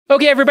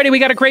Okay, everybody, we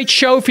got a great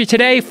show for you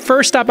today.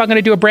 First up, I'm going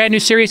to do a brand new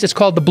series. It's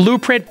called The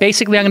Blueprint.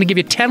 Basically, I'm going to give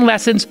you 10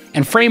 lessons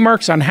and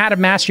frameworks on how to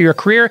master your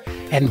career.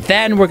 And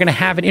then we're going to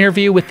have an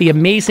interview with the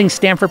amazing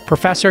Stanford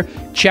professor,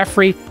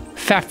 Jeffrey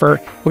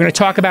Pfeffer. We're going to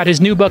talk about his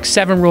new book,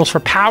 7 Rules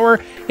for Power.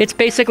 It's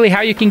basically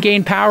how you can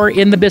gain power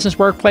in the business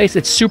workplace.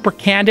 It's super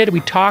candid.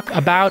 We talk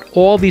about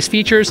all these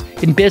features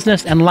in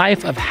business and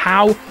life of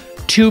how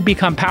to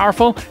become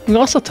powerful. We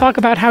also talk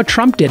about how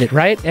Trump did it,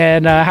 right?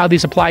 And how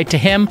these applied to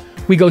him.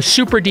 We go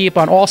super deep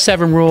on all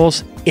 7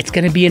 rules. It's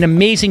going to be an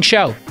amazing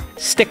show.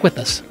 Stick with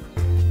us.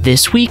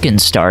 This Week in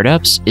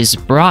Startups is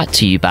brought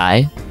to you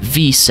by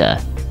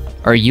Visa.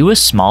 Are you a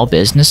small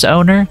business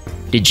owner?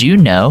 Did you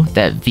know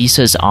that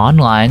Visa's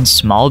online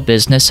small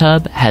business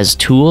hub has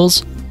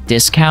tools,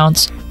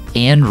 discounts,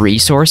 and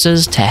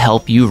resources to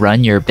help you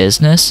run your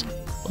business?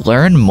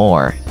 Learn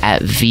more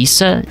at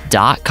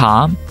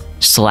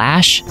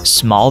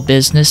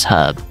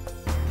visa.com/smallbusinesshub.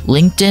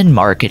 LinkedIn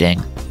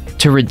Marketing.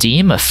 To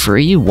redeem a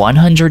free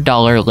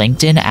 $100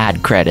 LinkedIn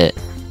ad credit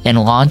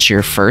and launch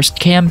your first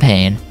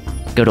campaign,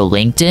 go to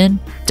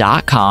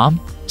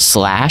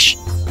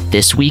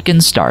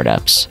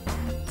linkedin.com/thisweekinstartups.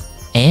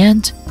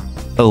 And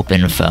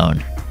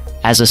OpenPhone.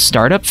 As a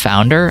startup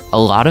founder, a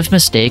lot of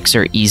mistakes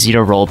are easy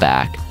to roll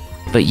back,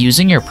 but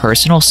using your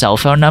personal cell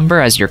phone number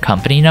as your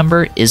company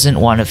number isn't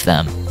one of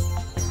them.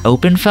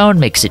 OpenPhone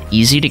makes it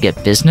easy to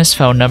get business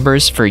phone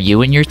numbers for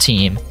you and your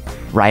team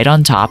right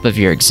on top of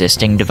your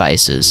existing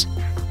devices.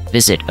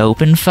 Visit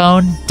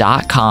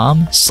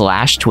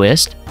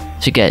openphone.com/twist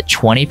to get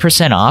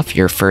 20% off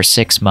your first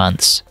 6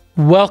 months.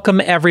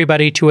 Welcome,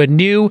 everybody, to a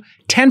new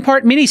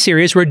 10-part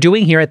mini-series we're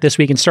doing here at This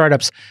Week in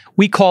Startups.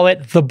 We call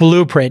it The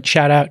Blueprint.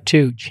 Shout out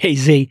to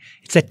Jay-Z.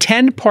 It's a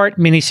 10-part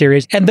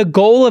mini-series, and the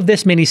goal of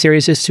this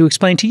mini-series is to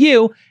explain to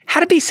you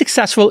how to be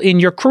successful in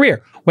your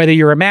career, whether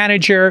you're a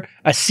manager,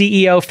 a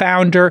CEO,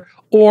 founder,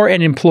 or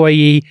an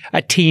employee,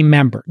 a team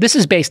member. This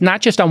is based not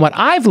just on what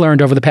I've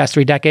learned over the past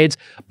 3 decades,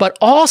 but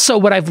also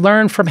what I've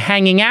learned from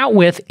hanging out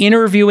with,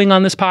 interviewing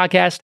on this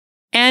podcast,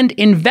 and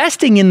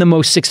investing in the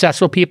most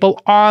successful people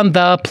on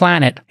the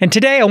planet. And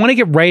today, I want to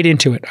get right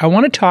into it. I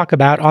want to talk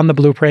about, on The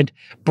Blueprint,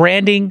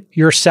 branding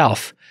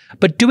yourself,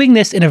 but doing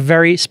this in a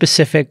very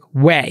specific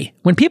way.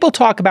 When people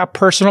talk about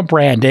personal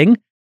branding,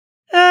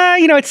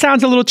 it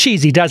sounds a little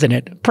cheesy, doesn't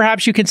it?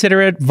 Perhaps you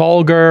consider it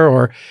vulgar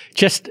or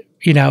just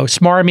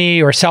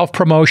smarmy or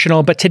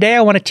self-promotional, but today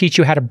I want to teach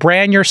you how to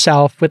brand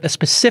yourself with a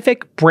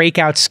specific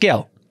breakout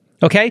skill,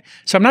 okay?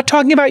 So I'm not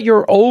talking about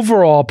your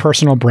overall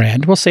personal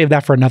brand. We'll save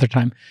that for another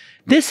time.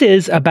 This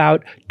is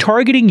about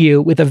targeting you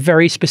with a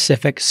very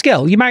specific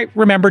skill. You might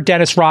remember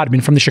Dennis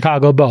Rodman from the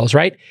Chicago Bulls,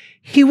 right?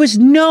 He was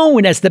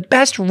known as the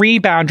best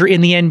rebounder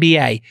in the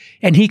NBA,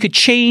 and he could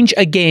change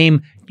a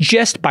game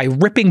just by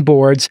ripping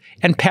boards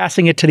and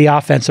passing it to the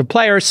offensive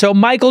players. So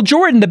Michael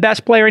Jordan, the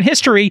best player in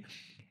history,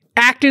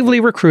 actively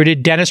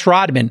recruited Dennis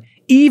Rodman,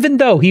 even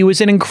though he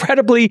was an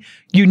incredibly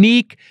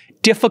unique,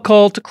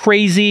 difficult,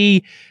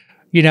 crazy,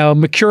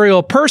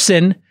 mercurial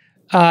person,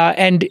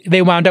 and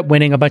they wound up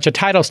winning a bunch of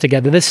titles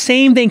together. The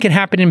same thing can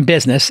happen in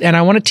business, and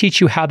I want to teach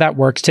you how that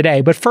works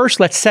today. But first,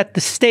 let's set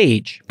the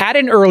stage. At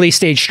an early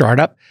stage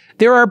startup,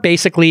 there are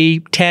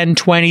basically 10,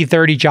 20,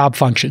 30 job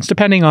functions,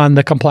 depending on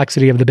the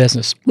complexity of the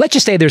business. Let's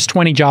just say there's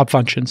 20 job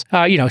functions,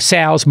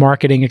 sales,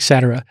 marketing,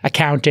 etc.,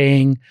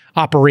 accounting,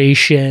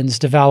 operations,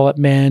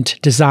 development,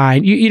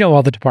 design, you know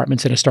all the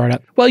departments in a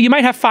startup. Well, you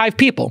might have 5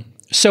 people.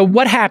 So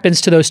what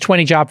happens to those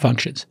 20 job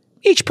functions?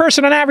 Each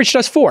person on average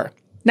does 4.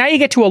 Now you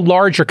get to a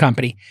larger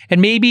company, and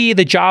maybe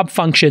the job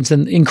functions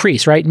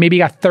increase, right? Maybe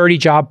you got 30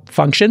 job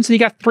functions, and you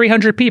got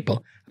 300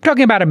 people. I'm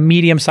talking about a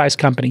medium-sized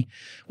company.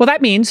 Well,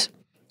 that means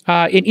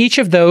in each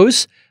of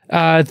those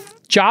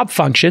job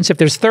functions, if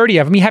there's 30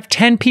 of them, you have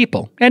 10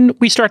 people, and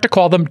we start to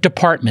call them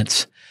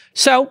departments.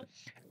 So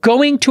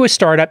going to a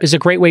startup is a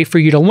great way for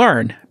you to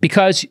learn,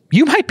 because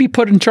you might be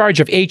put in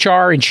charge of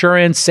HR,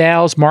 insurance,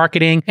 sales,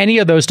 marketing, any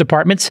of those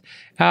departments.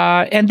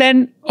 And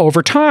then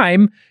over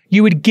time,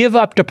 you would give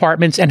up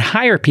departments and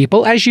hire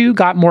people as you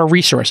got more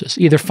resources,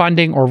 either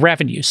funding or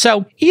revenue.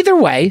 So either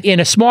way, in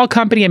a small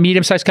company, a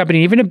medium-sized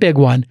company, even a big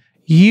one,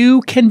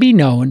 you can be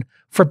known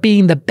for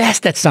being the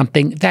best at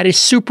something that is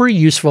super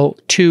useful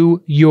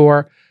to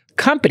your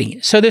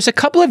company. So there's a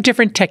couple of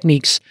different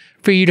techniques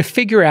for you to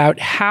figure out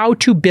how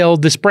to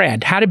build this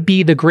brand, how to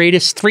be the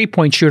greatest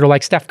three-point shooter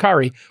like Steph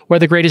Curry, or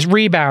the greatest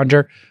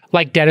rebounder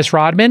like Dennis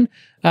Rodman,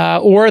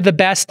 or the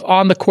best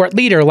on-the-court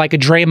leader like a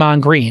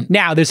Draymond Green.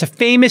 Now, there's a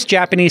famous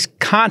Japanese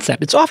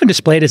concept. It's often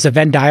displayed as a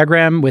Venn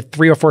diagram with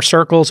 3 or 4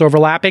 circles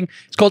overlapping.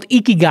 It's called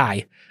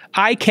Ikigai.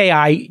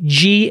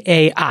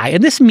 I-K-I-G-A-I.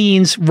 And this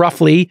means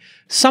roughly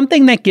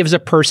something that gives a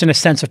person a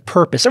sense of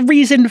purpose, a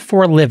reason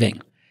for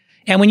living.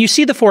 And when you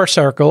see the 4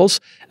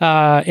 circles in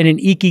an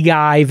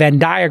Ikigai Venn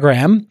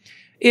diagram,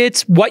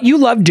 it's what you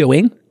love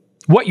doing,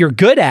 what you're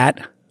good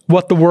at,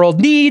 what the world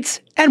needs,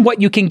 and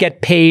what you can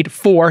get paid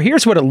for.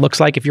 Here's what it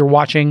looks like if you're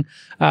watching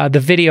the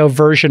video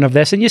version of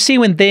this. And you see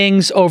when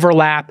things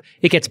overlap,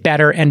 it gets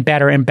better and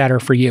better and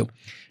better for you.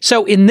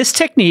 So in this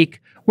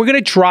technique, we're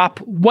going to drop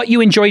what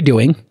you enjoy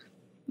doing,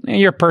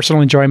 your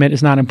personal enjoyment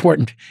is not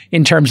important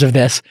in terms of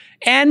this.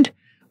 And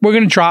we're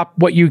going to drop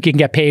what you can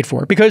get paid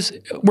for because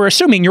we're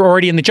assuming you're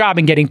already in the job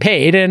and getting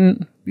paid.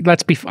 And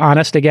let's be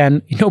honest,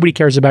 again, nobody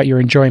cares about your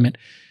enjoyment.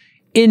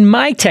 In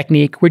my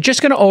technique, we're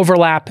just going to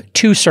overlap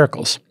two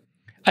circles.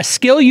 A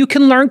skill you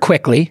can learn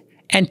quickly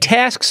and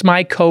tasks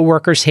my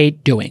coworkers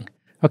hate doing.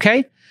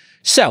 Okay?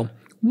 So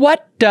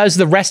what does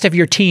the rest of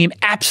your team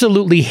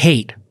absolutely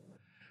hate?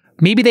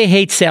 Maybe they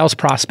hate sales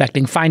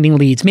prospecting, finding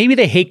leads. Maybe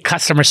they hate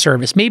customer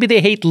service. Maybe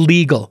they hate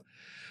legal.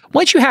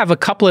 Once you have a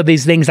couple of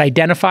these things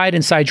identified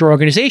inside your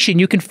organization,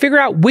 you can figure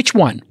out which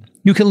one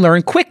you can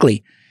learn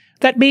quickly.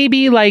 That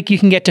maybe like you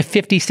can get to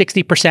 50,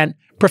 60%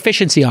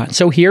 proficiency on.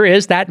 So here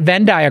is that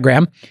Venn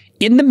diagram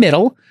in the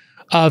middle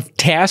of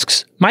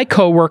tasks my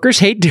coworkers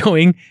hate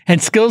doing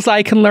and skills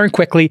I can learn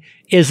quickly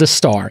is a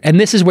star. And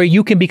this is where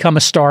you can become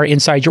a star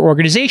inside your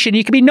organization.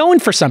 You can be known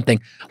for something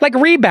like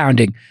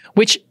rebounding,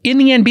 which in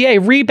the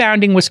NBA,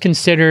 rebounding was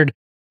considered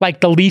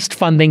like the least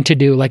fun thing to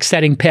do, like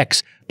setting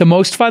picks. The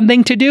most fun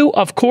thing to do,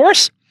 of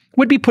course,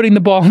 would be putting the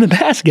ball in the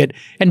basket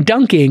and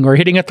dunking or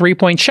hitting a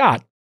three-point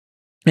shot.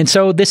 And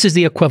so this is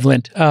the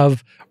equivalent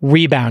of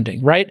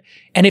rebounding, right?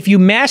 And if you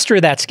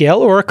master that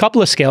skill or a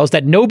couple of skills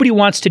that nobody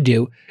wants to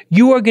do,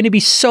 you are going to be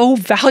so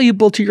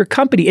valuable to your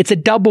company. It's a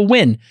double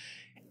win.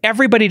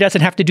 Everybody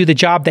doesn't have to do the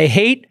job they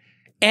hate,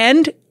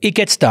 and it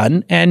gets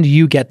done, and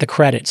you get the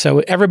credit. So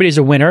everybody's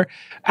a winner.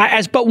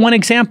 As but one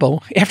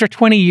example, after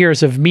 20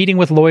 years of meeting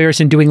with lawyers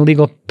and doing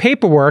legal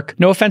paperwork,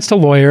 no offense to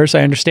lawyers,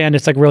 I understand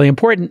it's like really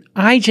important,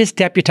 I just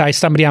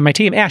deputized somebody on my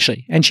team,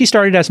 Ashley, and she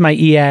started as my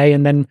EA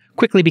and then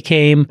quickly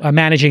became a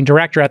managing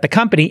director at the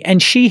company, and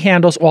she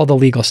handles all the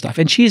legal stuff,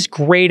 and she's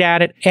great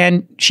at it,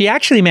 and she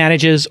actually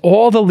manages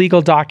all the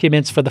legal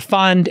documents for the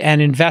fund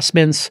and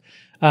investments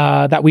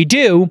that we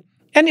do.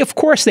 And of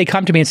course, they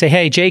come to me and say,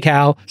 hey,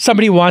 J-Cal,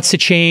 somebody wants to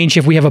change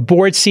if we have a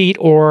board seat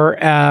or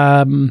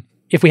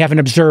if we have an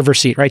observer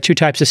seat, right? Two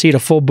types of seat, a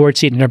full board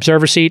seat and an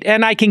observer seat.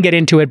 And I can get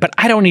into it, but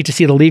I don't need to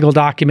see the legal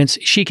documents.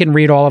 She can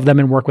read all of them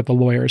and work with the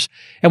lawyers.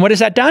 And what has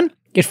that done?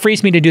 It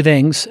frees me to do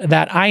things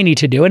that I need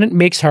to do. And it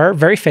makes her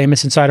very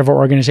famous inside of our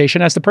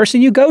organization as the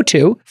person you go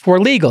to for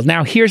legal.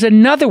 Now, here's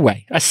another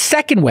way, a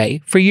second way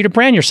for you to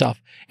brand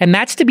yourself. And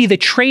that's to be the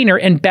trainer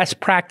and best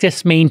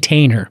practice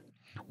maintainer.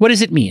 What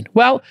does it mean?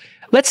 Well,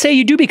 let's say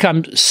you do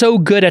become so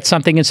good at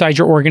something inside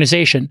your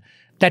organization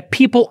that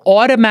people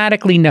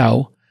automatically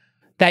know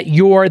that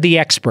you're the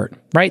expert,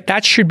 right?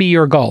 That should be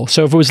your goal.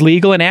 So if it was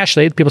legal and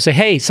Ashley, people say,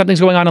 hey, something's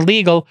going on in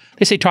legal.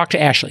 They say, talk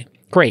to Ashley.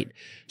 Great.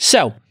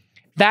 So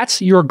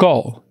that's your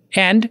goal.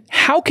 And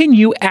how can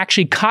you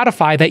actually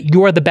codify that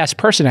you're the best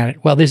person at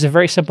it? Well, there's a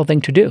very simple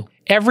thing to do.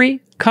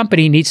 Every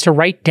company needs to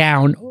write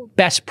down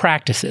best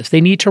practices.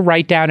 They need to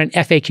write down an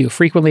FAQ,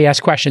 frequently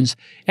asked questions,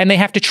 and they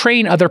have to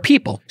train other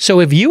people. So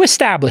if you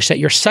establish that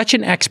you're such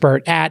an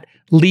expert at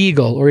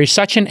legal or you're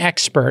such an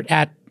expert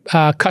at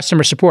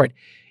customer support,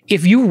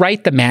 if you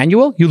write the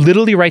manual, you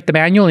literally write the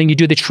manual and you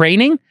do the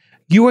training,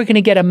 you are going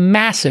to get a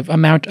massive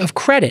amount of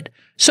credit.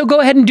 So go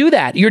ahead and do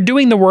that. You're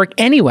doing the work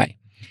anyway.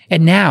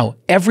 And now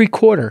every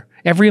quarter,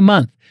 every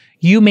month,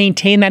 you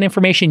maintain that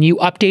information, you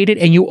update it,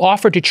 and you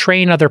offer to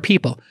train other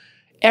people.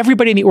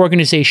 Everybody in the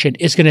organization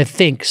is going to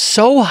think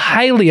so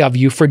highly of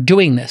you for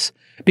doing this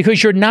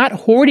because you're not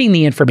hoarding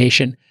the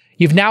information.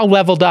 You've now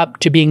leveled up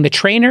to being the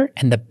trainer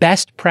and the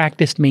best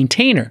practice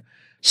maintainer.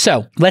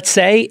 So let's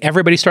say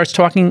everybody starts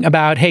talking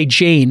about, hey,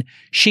 Jane,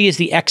 she is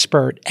the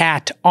expert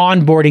at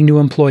onboarding new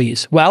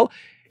employees. Well,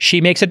 she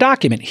makes a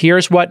document.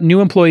 Here's what new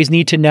employees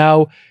need to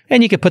know.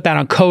 And you could put that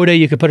on Coda.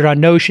 You could put it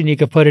on Notion. You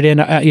could put it in,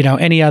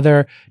 any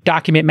other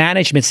document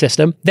management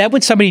system. Then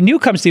when somebody new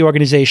comes to the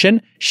organization,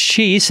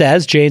 Jane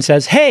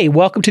says, hey,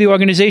 welcome to the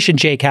organization,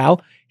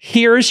 J-Cal.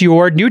 Here's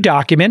your new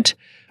document.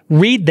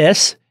 Read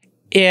this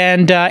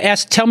and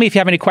tell me if you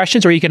have any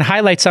questions, or you can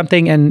highlight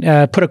something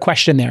and put a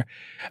question there.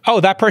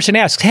 Oh, that person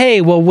asks,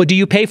 hey, well, do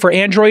you pay for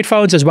Android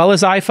phones as well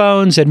as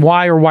iPhones, and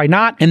why or why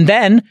not? And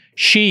then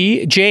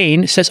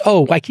Jane says,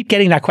 oh, I keep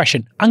getting that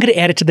question. I'm going to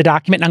add it to the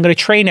document, and I'm going to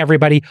train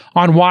everybody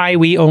on why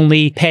we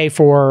only pay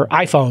for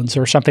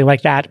iPhones or something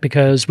like that,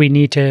 because we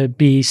need to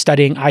be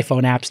studying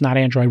iPhone apps, not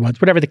Android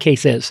ones, whatever the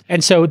case is.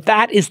 And so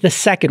that is the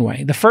second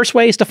way. The first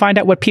way is to find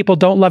out what people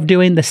don't love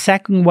doing. The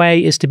second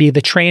way is to be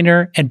the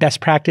trainer and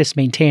best practice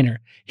maintainer.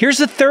 Here's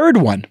the third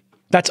one.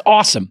 That's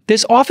awesome.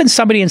 There's often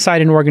somebody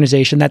inside an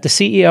organization that the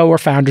CEO or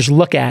founders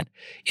look at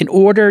in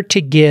order to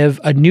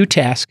give a new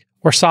task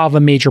or solve a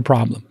major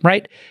problem,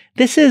 right?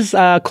 This is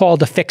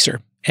called a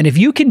fixer. And if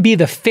you can be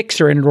the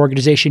fixer in an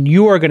organization,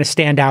 you are going to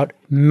stand out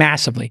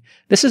massively.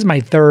 This is my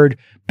third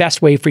best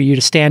way for you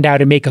to stand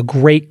out and make a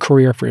great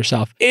career for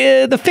yourself.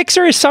 The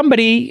fixer is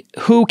somebody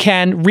who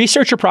can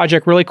research a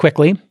project really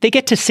quickly. They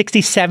get to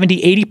 60,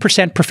 70,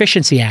 80%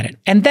 proficiency at it.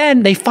 And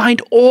then they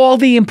find all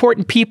the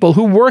important people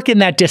who work in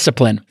that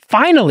discipline.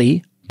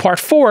 Finally, part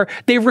 4,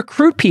 they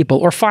recruit people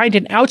or find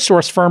an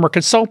outsource firm or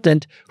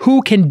consultant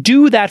who can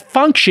do that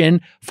function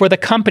for the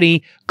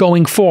company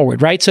going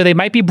forward, right? So they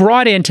might be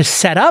brought in to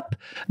set up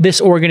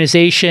this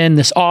organization,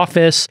 this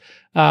office,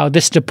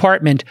 this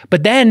department,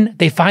 but then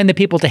they find the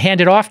people to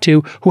hand it off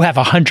to who have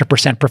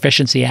 100%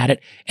 proficiency at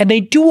it. And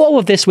they do all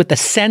of this with a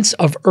sense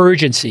of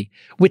urgency,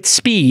 with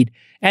speed.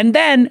 And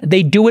then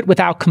they do it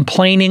without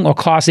complaining or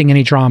causing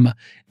any drama.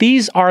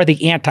 These are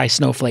the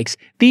anti-snowflakes.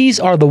 These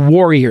are the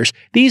warriors.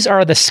 These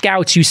are the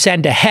scouts you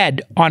send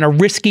ahead on a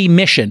risky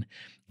mission.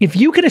 If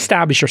you can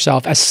establish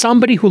yourself as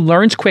somebody who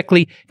learns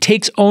quickly,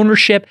 takes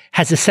ownership,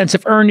 has a sense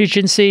of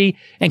urgency,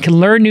 and can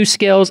learn new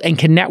skills and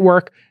can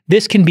network,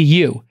 this can be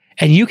you.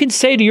 And you can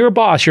say to your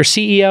boss, your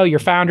CEO, your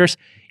founders,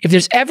 if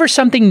there's ever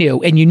something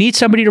new and you need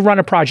somebody to run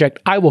a project,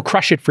 I will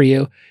crush it for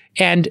you.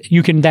 And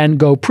you can then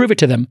go prove it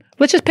to them.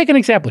 Let's just pick an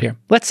example here.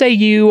 Let's say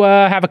you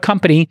have a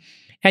company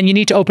and you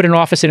need to open an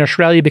office in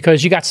Australia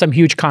because you got some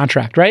huge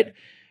contract, right?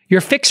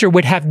 Your fixer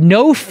would have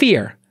no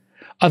fear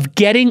of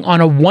getting on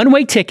a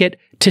one-way ticket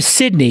to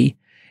Sydney,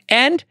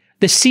 and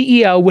the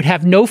CEO would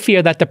have no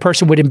fear that the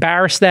person would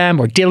embarrass them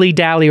or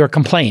dilly-dally or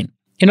complain.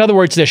 In other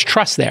words, there's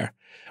trust there,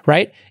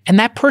 right? And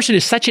that person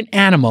is such an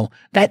animal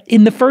that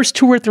in the first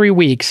 2 or 3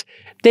 weeks,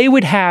 they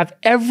would have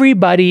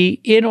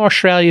everybody in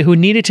Australia who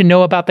needed to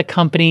know about the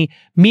company,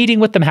 meeting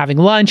with them, having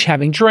lunch,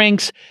 having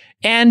drinks,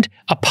 and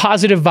a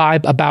positive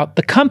vibe about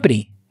the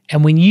company.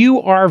 And when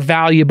you are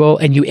valuable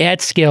and you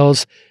add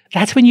skills,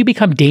 that's when you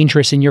become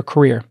dangerous in your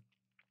career.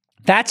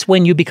 That's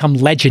when you become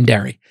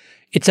legendary.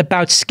 It's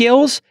about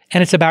skills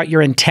and it's about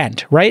your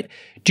intent, right?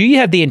 Do you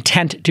have the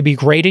intent to be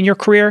great in your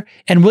career?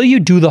 And will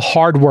you do the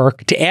hard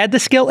work to add the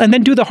skill and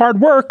then do the hard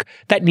work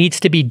that needs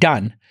to be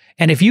done?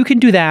 And if you can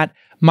do that,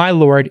 my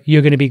Lord,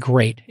 you're going to be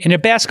great. In a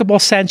basketball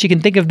sense, you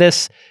can think of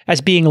this as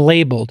being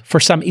labeled for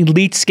some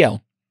elite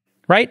skill,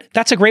 right?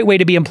 That's a great way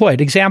to be employed.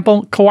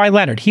 Example, Kawhi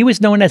Leonard. He was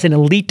known as an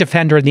elite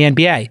defender in the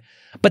NBA,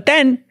 but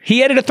then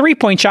he added a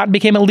three-point shot and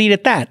became elite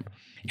at that.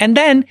 And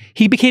then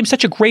he became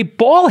such a great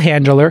ball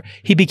handler,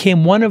 he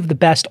became one of the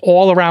best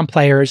all-around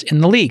players in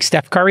the league.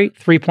 Steph Curry,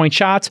 three-point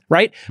shots,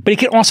 right? But he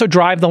could also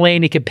drive the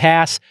lane, he could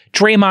pass.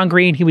 Draymond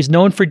Green, he was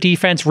known for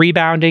defense,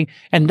 rebounding,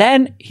 and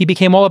then he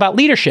became all about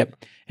leadership.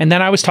 And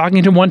then I was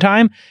talking to him one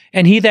time,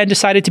 and he then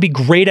decided to be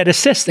great at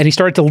assists, and he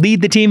started to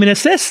lead the team in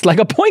assists like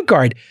a point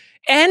guard.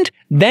 And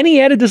then he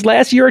added this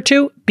last year or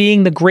two,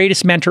 being the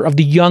greatest mentor of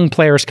the young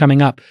players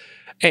coming up.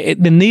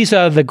 And these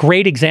are the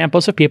great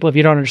examples of people. If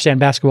you don't understand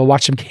basketball,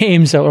 watch some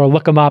games or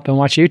look them up and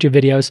watch YouTube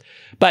videos.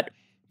 But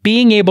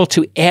being able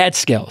to add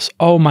skills,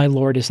 oh my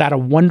Lord, is that a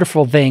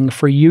wonderful thing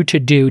for you to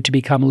do to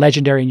become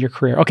legendary in your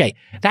career? Okay,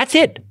 that's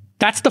it.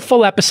 That's the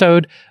full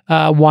episode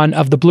one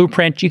of the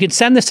Blueprint. You can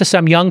send this to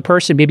some young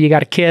person. Maybe you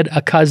got a kid,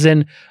 a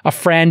cousin, a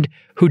friend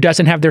who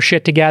doesn't have their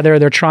shit together.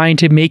 They're trying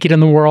to make it in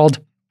the world,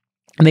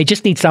 and they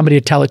just need somebody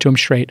to tell it to them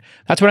straight.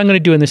 That's what I'm going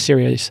to do in this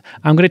series.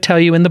 I'm going to tell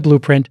you in the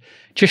Blueprint,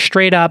 just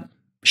straight up,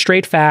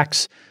 straight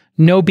facts,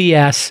 no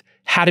BS,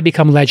 how to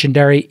become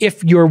legendary.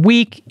 If you're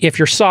weak, if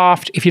you're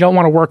soft, if you don't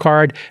want to work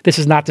hard, this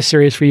is not the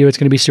series for you. It's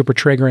going to be super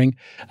triggering.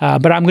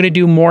 But I'm going to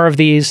do more of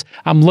these.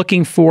 I'm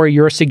looking for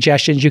your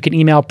suggestions. You can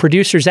email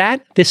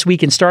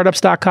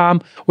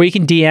producers@thisweekinstartups.com, or you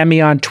can DM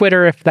me on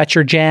Twitter if that's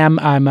your jam.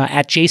 I'm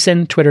at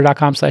Jason,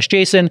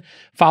 twitter.com/Jason.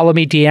 Follow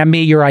me, DM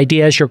me your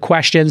ideas, your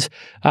questions.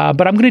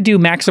 But I'm going to do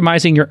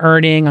maximizing your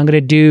earning. I'm going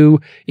to do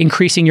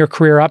increasing your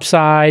career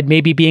upside,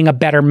 maybe being a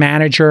better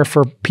manager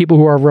for people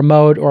who are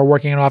remote or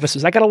working in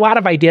offices. I got a lot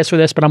of ideas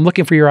for this, but I'm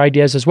looking for your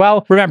ideas as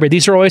well. Remember,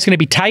 these are always going to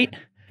be tight.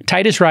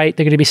 Tight is right.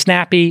 They're going to be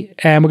snappy,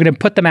 and we're going to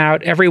put them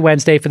out every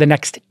Wednesday for the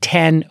next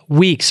 10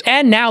 weeks.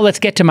 And now let's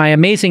get to my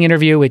amazing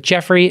interview with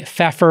Jeffrey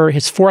Pfeffer,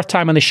 his 4th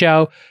time on the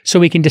show, so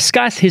we can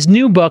discuss his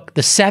new book,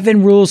 The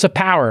 7 Rules of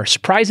Power,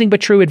 surprising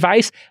but true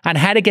advice on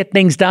how to get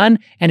things done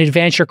and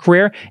advance your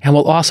career. And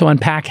we'll also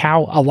unpack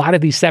how a lot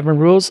of these 7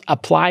 rules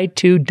apply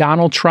to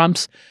Donald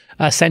Trump's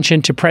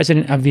ascension to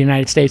President of the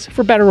United States,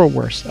 for better or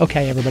worse.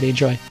 Okay, everybody,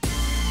 enjoy.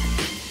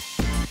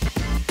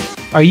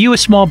 Are you a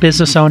small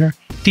business owner?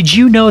 Did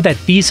you know that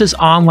Visa's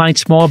online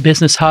small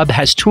business hub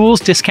has tools,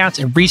 discounts,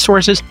 and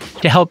resources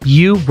to help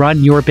you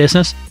run your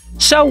business?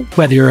 So,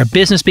 whether you're a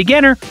business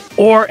beginner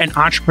or an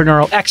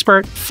entrepreneurial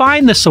expert,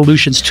 find the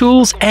solutions,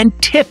 tools, and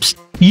tips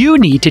you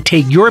need to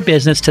take your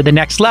business to the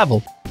next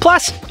level.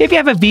 Plus, if you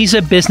have a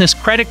Visa business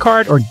credit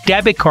card or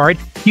debit card,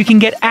 you can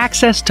get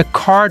access to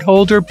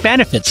cardholder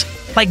benefits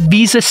like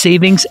Visa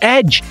Savings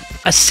Edge,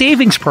 a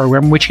savings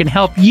program which can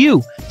help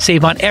you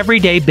save on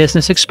everyday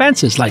business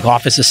expenses like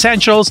office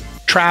essentials,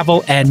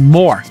 travel, and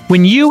more.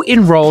 When you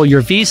enroll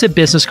your Visa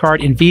business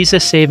card in Visa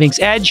Savings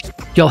Edge,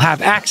 you'll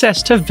have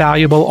access to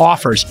valuable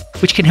offers,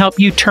 which can help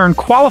you turn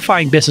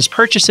qualifying business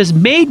purchases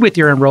made with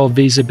your enrolled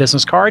Visa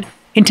business card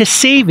into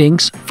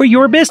savings for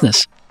your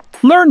business.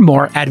 Learn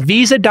more at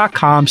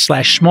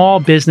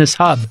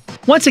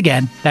visa.com/smallbusinesshub. Once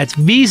again, that's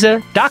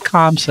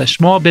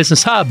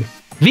visa.com/smallbusinesshub.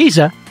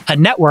 Visa, a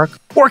network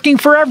working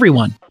for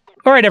everyone.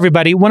 All right,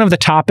 everybody, one of the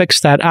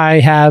topics that I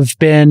have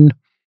been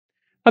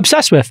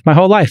obsessed with my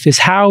whole life is,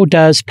 how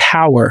does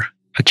power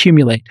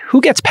accumulate?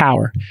 Who gets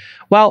power?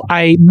 Well,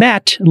 I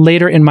met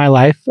later in my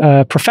life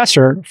a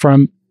professor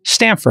from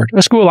Stanford,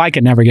 a school I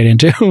could never get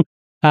into.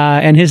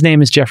 And his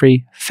name is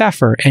Jeffrey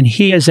Pfeffer, and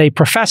he is a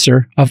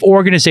professor of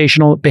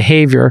organizational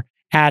behavior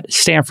at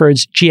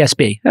Stanford's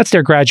GSB. That's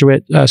their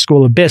graduate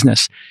school of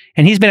business.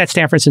 And he's been at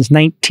Stanford since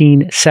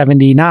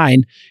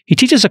 1979. He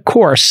teaches a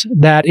course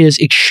that is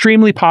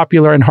extremely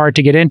popular and hard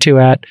to get into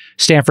at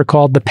Stanford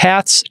called The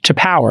Paths to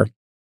Power.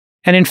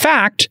 And in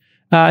fact,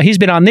 he's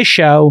been on this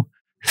show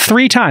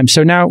 3 times.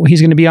 So now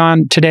he's going to be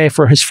on today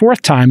for his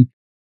 4th time.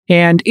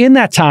 And in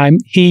that time,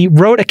 he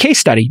wrote a case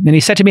study. And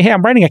he said to me, hey,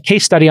 I'm writing a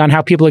case study on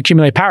how people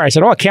accumulate power. I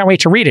said, oh, I can't wait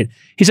to read it.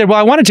 He said, well,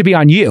 I want it to be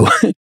on you.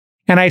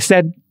 And I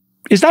said,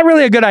 is that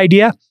really a good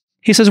idea?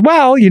 He says,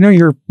 well, you know,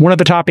 you're one of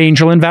the top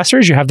angel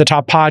investors. You have the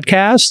top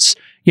podcasts.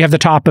 You have the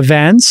top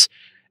events.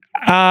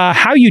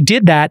 How you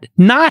did that,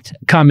 not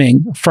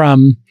coming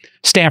from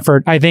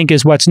Stanford, I think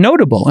is what's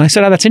notable. And I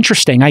said, oh, that's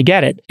interesting. I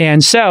get it.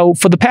 And so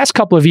for the past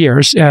couple of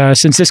years,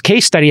 since this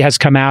case study has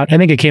come out, I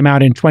think it came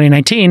out in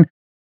 2019,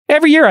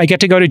 every year I get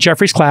to go to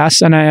Jeffrey's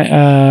class, and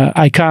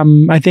I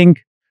come, I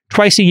think,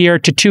 twice a year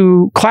to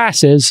 2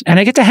 classes, and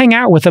I get to hang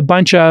out with a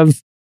bunch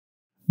of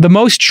the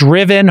most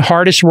driven,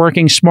 hardest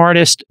working,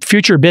 smartest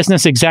future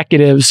business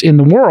executives in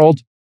the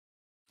world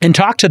and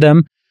talk to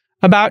them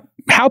about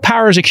how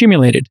power is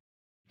accumulated.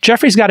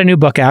 Jeffrey's got a new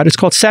book out. It's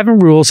called 7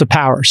 Rules of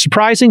Power,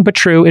 Surprising but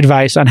True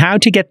Advice on How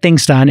to Get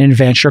Things Done and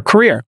Advance Your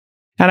Career.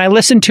 And I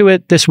listened to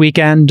it this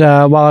weekend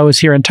while I was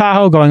here in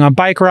Tahoe, going on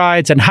bike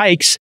rides and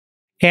hikes.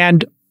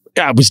 And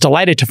I was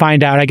delighted to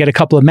find out I get a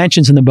couple of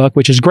mentions in the book,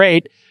 which is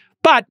great.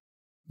 But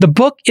the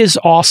book is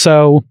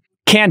also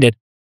candid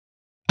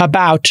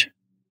about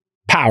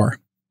power.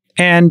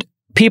 And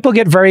people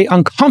get very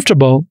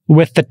uncomfortable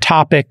with the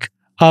topic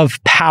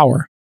of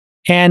power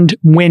and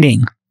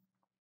winning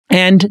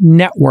and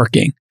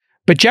networking.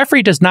 But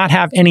Jeffrey does not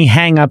have any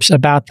hangups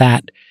about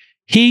that.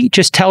 He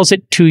just tells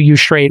it to you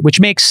straight, which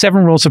makes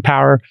 7 Rules of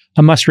Power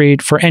a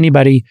must-read for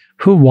anybody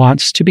who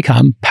wants to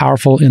become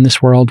powerful in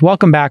this world.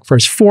 Welcome back for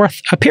his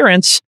 4th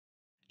appearance,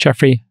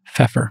 Jeffrey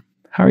Pfeffer.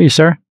 How are you,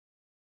 sir?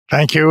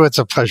 Thank you. It's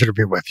a pleasure to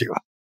be with you.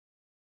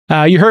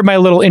 You heard my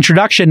little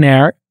introduction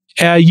there.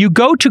 You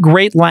go to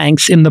great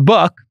lengths in the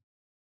book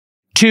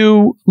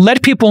to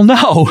let people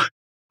know,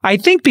 I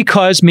think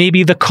because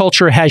maybe the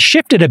culture has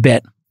shifted a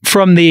bit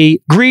from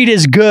the greed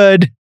is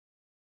good,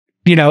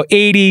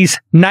 80s,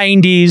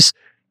 90s,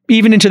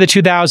 even into the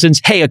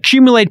 2000s. Hey,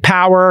 accumulate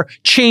power,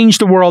 change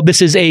the world.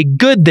 This is a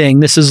good thing.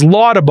 This is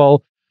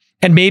laudable.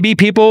 And maybe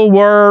people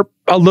were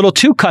a little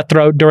too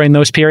cutthroat during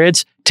those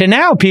periods to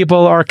now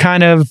people are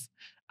kind of,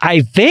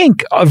 I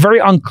think, very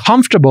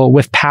uncomfortable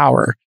with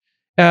power.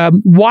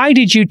 Why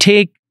did you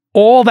take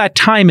all that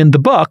time in the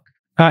book?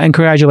 And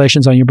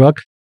congratulations on your book.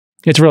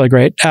 It's really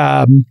great.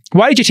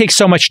 Why did you take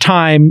so much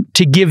time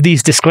to give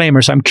these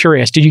disclaimers? I'm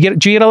curious. Do you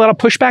get a lot of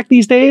pushback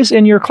these days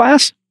in your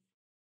class?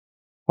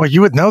 Well,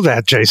 you would know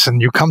that,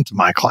 Jason. You come to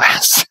my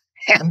class.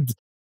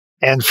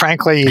 And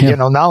frankly,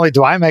 not only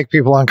do I make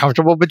people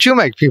uncomfortable, but you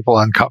make people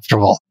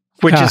uncomfortable,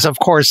 which is, of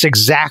course,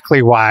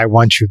 exactly why I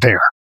want you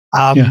there.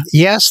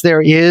 Yes,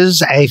 there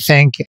is, I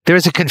think,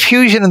 there's a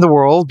confusion in the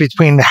world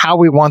between how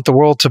we want the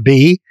world to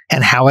be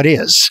and how it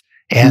is.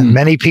 And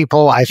many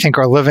people, I think,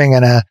 are living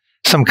in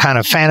some kind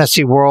of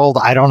fantasy world.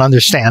 I don't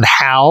understand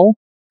how.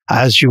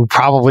 As you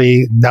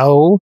probably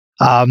know,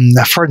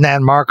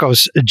 Ferdinand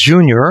Marcos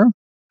Jr.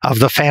 of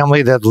the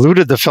family that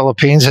looted the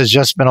Philippines has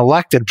just been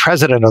elected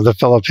president of the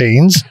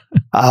Philippines.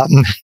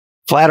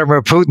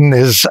 Vladimir Putin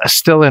is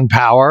still in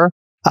power.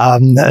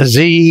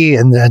 Xi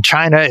in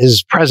China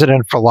is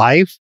president for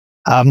life.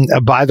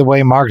 By the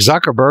way, Mark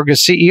Zuckerberg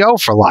is CEO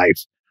for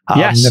life.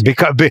 Yes.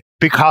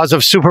 Because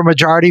of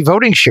supermajority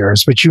voting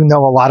shares, which you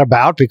know a lot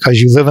about because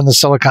you live in the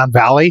Silicon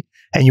Valley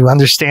and you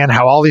understand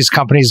how all these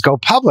companies go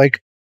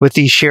public with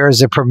these shares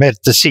that permit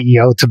the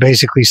CEO to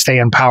basically stay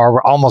in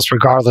power almost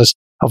regardless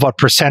of what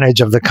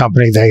percentage of the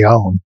company they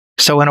own.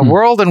 So in a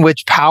world in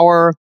which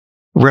power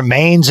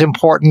remains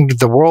important,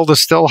 the world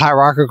is still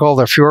hierarchical.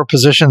 There are fewer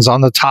positions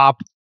on the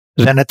top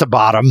than at the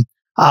bottom.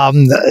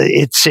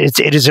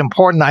 It is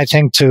important, I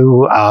think,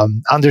 to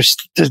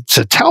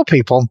tell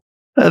people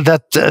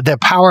that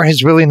power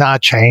has really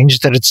not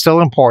changed, that it's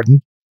still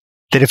important,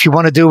 that if you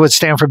want to do what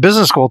Stanford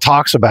Business School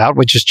talks about,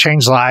 which is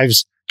change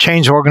lives,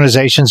 change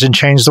organizations, and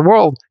change the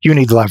world, you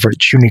need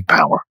leverage, you need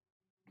power.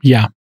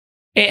 Yeah.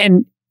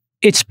 And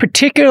it's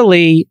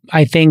particularly,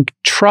 I think,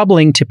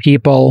 troubling to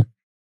people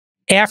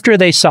after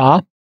they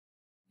saw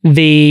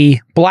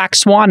the Black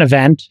Swan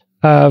event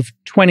of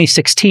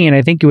 2016.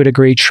 I think you would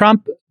agree,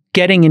 Trump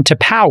getting into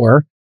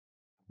power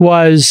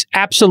was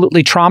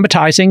absolutely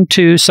traumatizing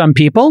to some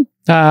people,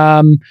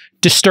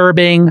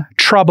 disturbing,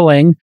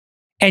 troubling.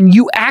 And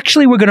you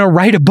actually were going to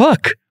write a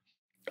book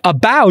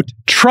about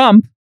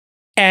Trump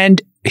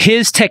and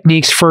his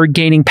techniques for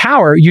gaining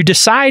power. You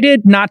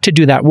decided not to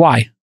do that.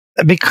 Why?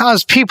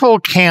 Because people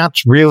can't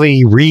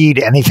really read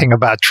anything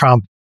about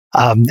Trump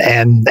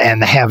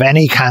and have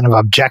any kind of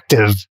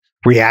objective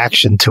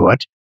reaction to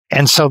it.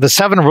 And so the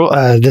 7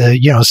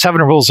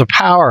 Rules of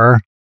Power,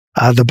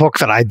 the book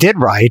that I did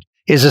write,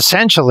 is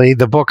essentially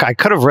the book I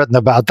could have written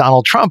about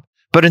Donald Trump.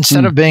 But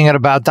instead of being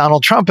about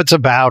Donald Trump, it's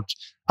about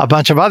a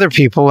bunch of other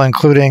people,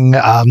 including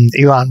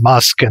Elon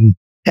Musk and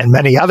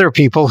many other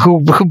people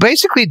who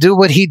basically do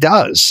what he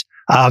does.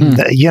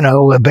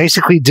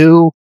 Basically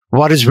do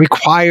what is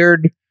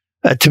required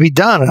to be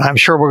done. And I'm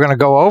sure we're going to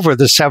go over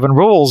the 7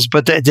 rules,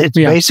 but it's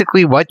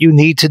basically what you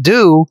need to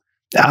do,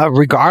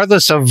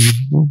 regardless of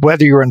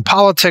whether you're in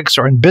politics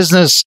or in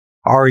business,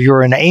 or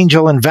you're in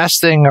angel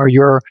investing, or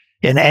you're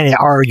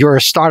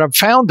a startup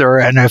founder.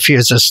 And if you're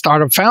a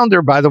startup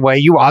founder, by the way,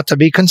 you ought to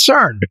be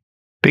concerned,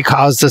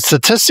 because the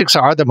statistics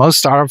are that most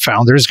startup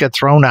founders get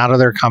thrown out of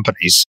their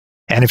companies.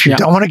 And if you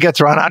don't want to get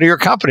thrown out of your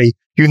company,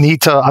 you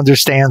need to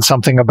understand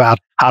something about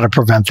how to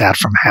prevent that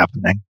from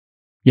happening.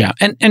 Yeah.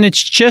 And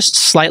it's just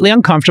slightly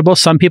uncomfortable.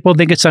 Some people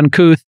think it's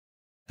uncouth.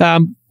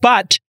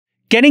 But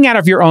getting out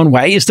of your own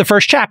way is the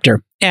first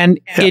chapter. And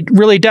it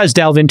really does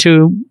delve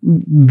into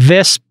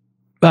this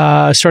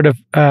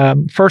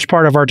first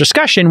part of our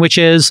discussion, which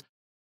is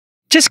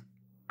just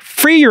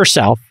free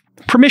yourself,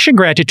 permission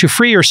granted to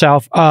free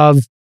yourself of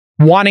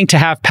wanting to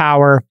have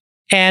power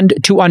and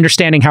to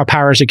understanding how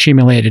power is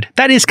accumulated.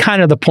 That is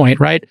kind of the point,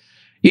 right?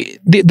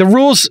 The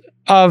rules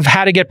of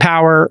how to get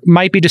power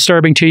might be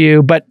disturbing to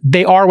you, but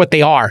they are what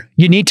they are.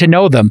 You need to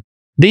know them.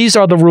 These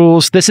are the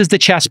rules. This is the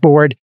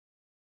chessboard.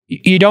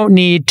 You don't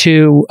need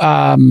to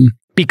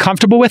be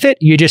comfortable with it.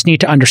 You just need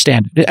to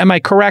understand it. Am I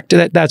correct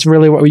that that's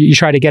really what you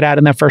try to get at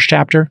in that first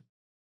chapter?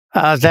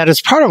 That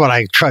is part of what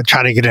I try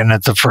to get in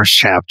at the first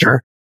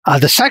chapter.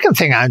 The second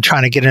thing I'm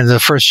trying to get into the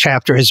first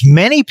chapter is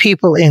many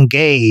people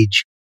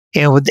engage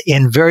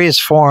in various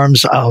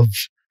forms of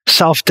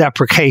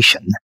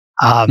self-deprecation.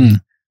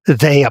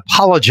 They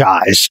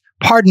apologize.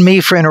 Pardon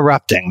me for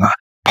interrupting.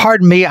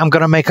 Pardon me, I'm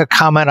going to make a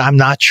comment. I'm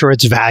not sure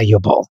it's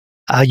valuable.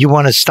 You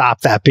want to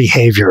stop that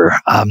behavior.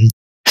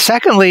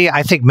 Secondly,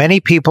 I think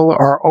many people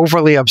are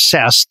overly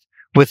obsessed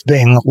with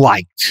being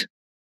liked.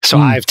 So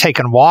I've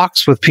taken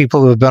walks with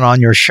people who have been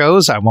on your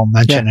shows. I won't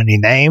mention any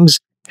names.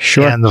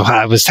 Sure. And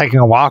I was taking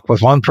a walk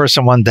with one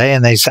person one day,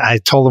 and I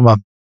told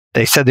them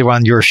they said they were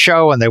on your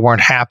show and they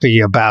weren't happy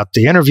about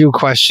the interview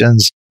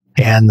questions.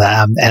 And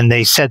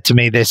they said to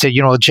me,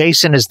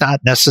 Jason is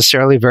not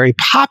necessarily very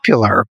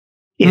popular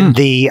in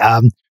the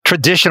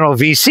traditional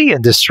VC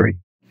industry.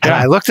 And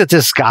I looked at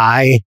this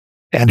guy,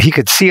 and he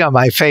could see on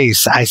my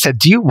face. I said,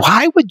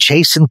 why would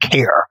Jason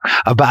care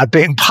about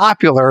being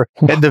popular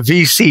in the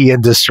VC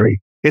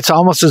industry? It's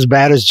almost as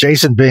bad as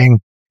Jason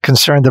being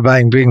concerned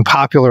about being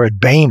popular at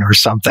Bain or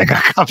something,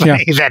 a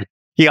company that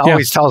he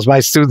always tells my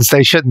students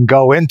they shouldn't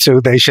go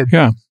into. They should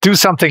do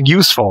something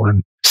useful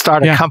and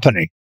start a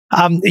company.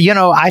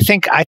 I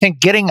think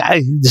getting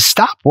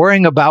stop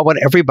worrying about what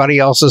everybody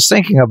else is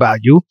thinking about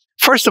you.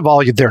 First of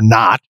all, they're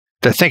not.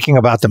 They're thinking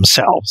about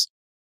themselves.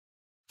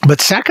 But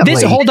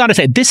secondly, hold on a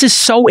second. This is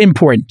so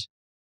important.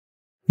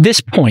 This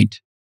point,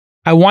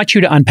 I want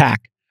you to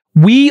unpack.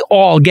 We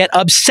all get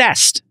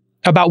obsessed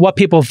about what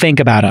people think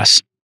about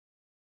us.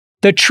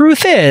 The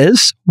truth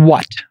is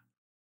what?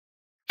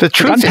 The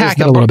truth unpack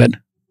it a little bit.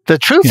 The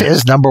truth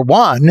is, number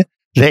one,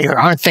 they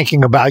aren't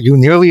thinking about you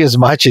nearly as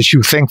much as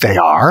you think they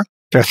are.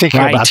 They're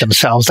thinking about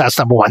themselves. That's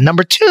number one.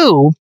 Number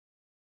two,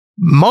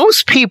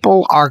 most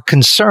people are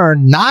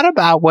concerned not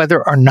about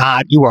whether or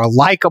not you are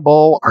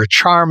likable or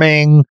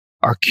charming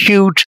or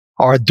cute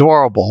or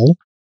adorable.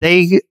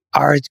 They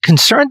are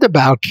concerned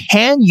about,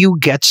 can you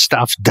get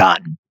stuff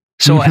done?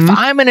 So if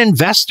I'm an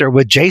investor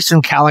with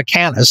Jason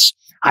Calacanis,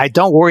 I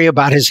don't worry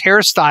about his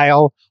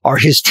hairstyle or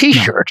his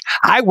T-shirt.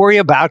 I worry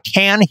about,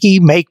 can he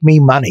make me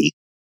money?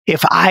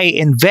 If I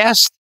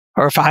invest,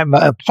 or if I'm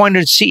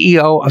appointed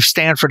CEO of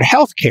Stanford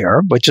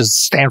Healthcare, which is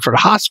Stanford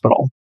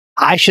Hospital,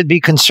 I should be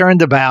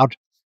concerned about,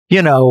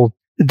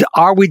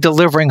 are we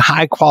delivering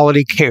high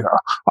quality care?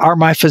 Are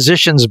my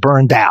physicians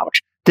burned out?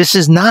 Life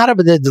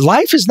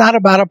is not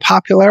about a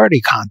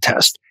popularity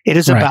contest. It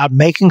is about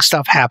making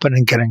stuff happen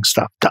and getting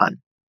stuff done.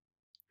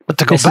 But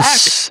to go back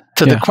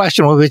to the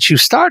question with which you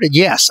started,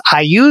 yes,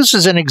 I use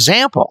as an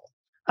example,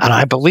 and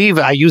I believe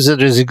I use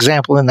it as an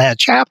example in that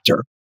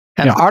chapter,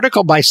 an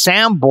article by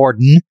Sam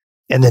Borden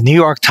in the New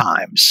York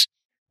Times,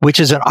 which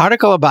is an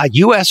article about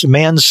U.S.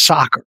 men's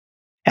soccer.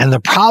 And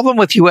the problem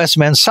with U.S.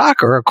 men's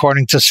soccer,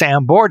 according to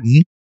Sam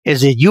Borden,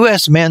 is that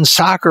U.S. men's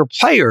soccer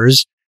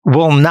players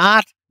will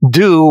not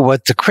do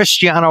what the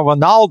Cristiano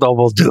Ronaldo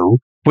will do,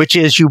 which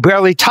is you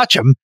barely touch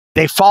them.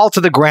 They fall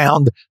to the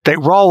ground. They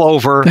roll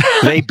over.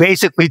 They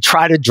basically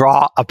try to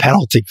draw a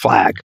penalty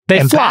flag.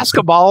 In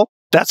basketball,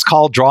 that's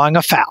called drawing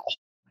a foul.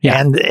 Yeah.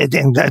 And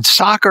in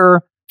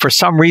soccer, for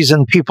some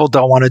reason, people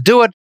don't want to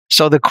do it.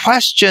 So the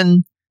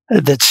question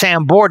that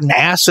Sam Borden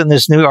asks in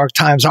this New York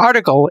Times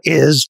article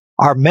is,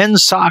 are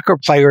men's soccer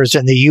players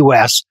in the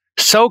U.S.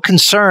 so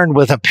concerned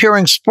with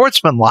appearing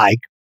sportsmanlike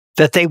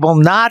that they will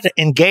not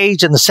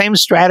engage in the same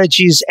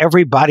strategies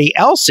everybody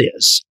else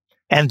is?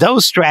 And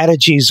those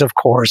strategies, of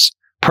course,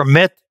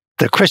 permit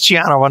the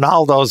Cristiano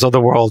Ronaldos of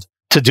the world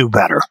to do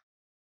better.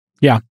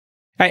 Yeah.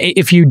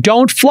 If you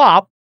don't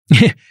flop,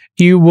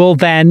 you will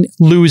then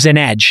lose an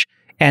edge.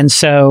 And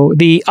so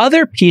the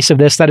other piece of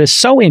this that is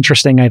so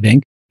interesting, I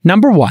think,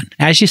 number one,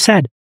 as you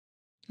said,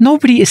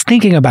 nobody is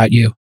thinking about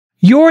you.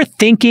 You're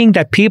thinking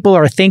that people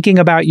are thinking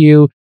about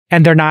you,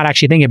 and they're not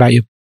actually thinking about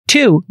you.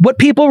 Two, what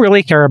people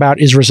really care about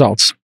is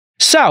results.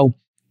 So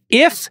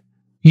if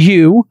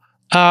you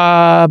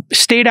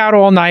stayed out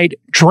all night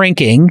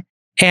drinking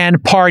and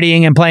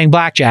partying and playing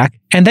blackjack,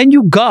 and then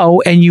you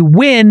go and you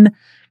win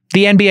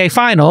the NBA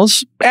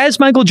Finals, as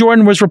Michael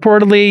Jordan was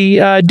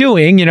reportedly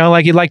doing,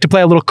 like he'd like to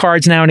play a little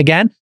cards now and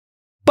again,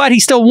 but he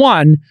still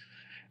won.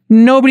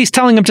 Nobody's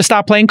telling him to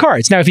stop playing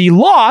cards. Now, if he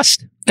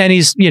lost and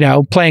he's,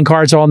 playing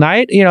cards all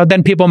night,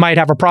 then people might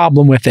have a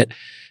problem with it.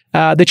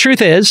 The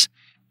truth is,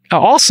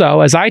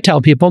 also, as I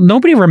tell people,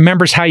 nobody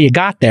remembers how you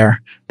got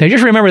there. They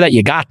just remember that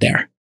you got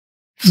there.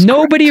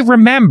 Nobody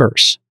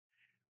remembers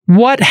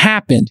what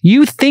happened.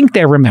 You think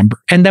they remember.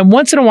 And then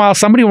once in a while,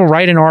 somebody will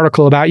write an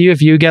article about you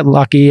if you get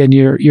lucky and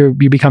you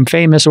become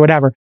famous or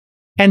whatever.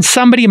 And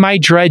somebody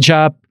might dredge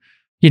up,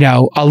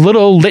 a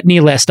little litany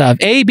list of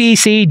A, B,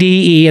 C,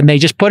 D, E, and they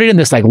just put it in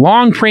this like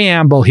long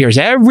preamble. Here's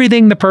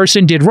everything the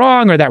person did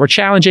wrong or that were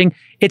challenging.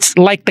 It's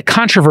like the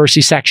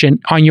controversy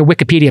section on your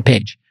Wikipedia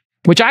page,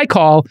 which I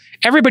call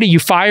everybody you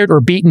fired or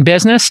beat in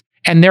business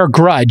and their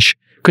grudge,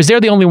 because they're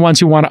the only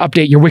ones who want to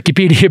update your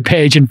Wikipedia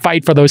page and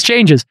fight for those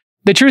changes.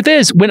 The truth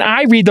is, when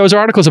I read those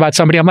articles about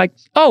somebody, I'm like,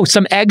 oh,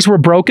 some eggs were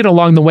broken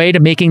along the way to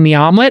making the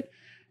omelet.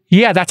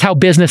 Yeah, that's how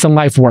business and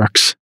life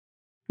works.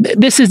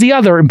 This is the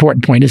other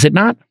important point, is it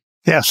not?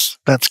 Yes,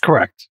 that's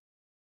correct.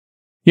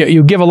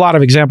 You give a lot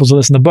of examples of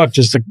this in the book.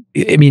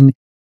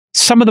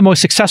 Some of the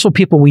most successful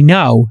people we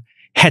know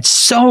had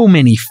so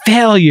many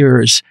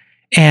failures,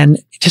 and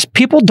just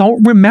people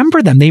don't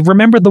remember them. They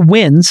remember the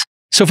wins.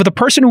 So for the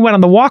person who went on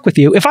the walk with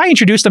you, if I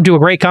introduce them to a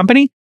great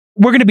company,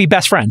 we're going to be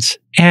best friends.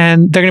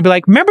 And they're going to be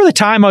like, remember the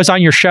time I was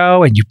on your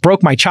show and you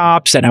broke my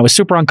chops and I was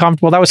super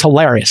uncomfortable? That was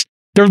hilarious.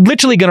 They're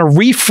literally going to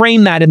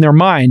reframe that in their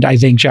mind, I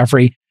think,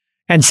 Jeffrey,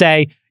 and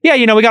say, yeah,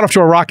 we got off to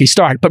a rocky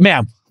start, but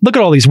man, look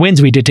at all these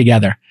wins we did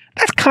together.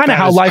 That's kind of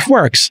how life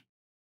works.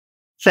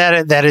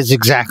 That is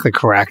exactly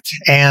correct.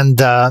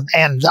 And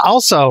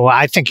also,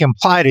 I think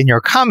implied in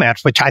your comment,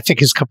 which I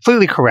think is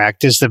completely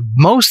correct, is the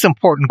most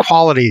important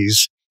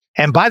qualities.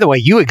 And by the way,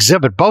 you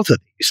exhibit both of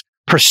these,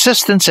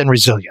 persistence and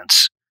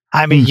resilience.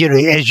 I mean,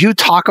 as you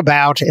talk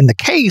about in the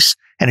case,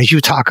 and as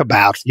you talk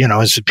about,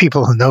 as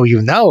people who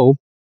know,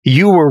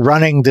 you were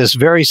running this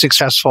very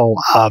successful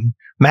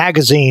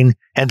magazine,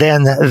 and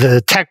then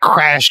the tech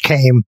crash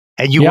came,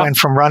 and you went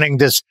from running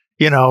this,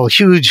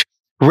 huge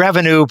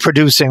revenue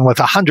producing with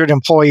 100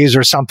 employees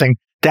or something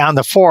down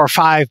to 4 or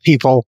 5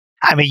 people.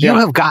 I mean, you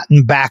have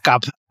gotten back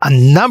up a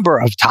number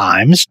of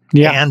times,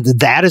 and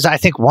that is, I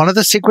think, one of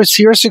the secrets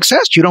to your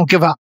success. You don't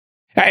give up.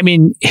 I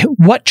mean,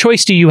 what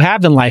choice do you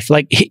have in life?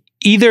 Like,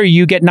 either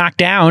you get knocked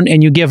down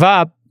and you give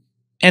up,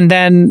 and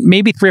then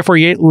maybe 3 or 4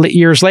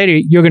 years later,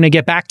 you're going to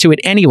get back to it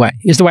anyway,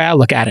 is the way I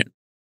look at it.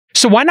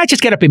 So why not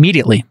just get up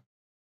immediately?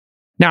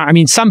 Now, I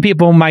mean, some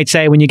people might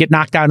say when you get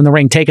knocked out in the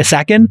ring, take a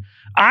second.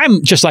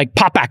 I'm just like,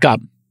 pop back up.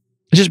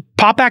 Just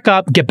pop back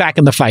up, get back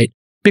in the fight.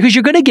 Because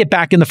you're going to get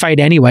back in the fight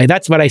anyway.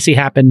 That's what I see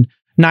happen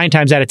 9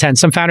 times out of 10.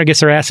 Some founder gets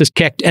their asses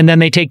kicked, and then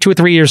they take 2 or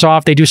 3 years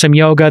off. They do some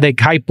yoga, they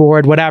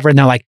kiteboard, whatever, and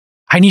they're like,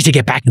 I need to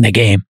get back in the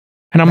game.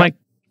 And I'm like,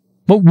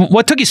 well,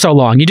 what took you so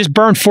long? You just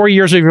burned 4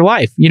 years of your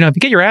life. If you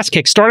get your ass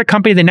kicked, start a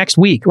company the next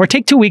week, or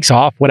take 2 weeks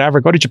off,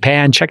 whatever. Go to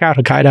Japan, check out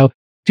Hokkaido,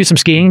 do some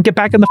skiing, and get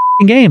back in the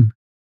game.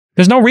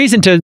 There's no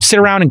reason to sit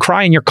around and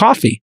cry in your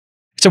coffee.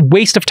 It's a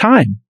waste of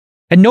time.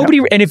 And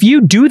and if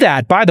you do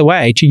that, by the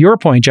way, to your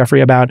point, Jeffrey,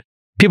 about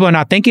people are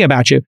not thinking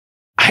about you,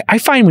 I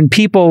find when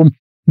people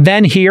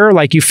then hear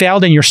like you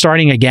failed and you're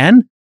starting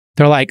again,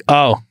 they're like,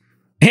 oh,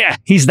 yeah,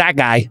 he's that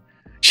guy.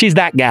 She's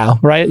that gal,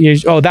 right?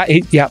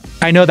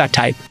 I know that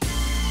type.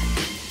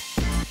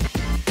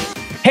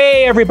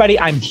 Hey, everybody.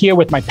 I'm here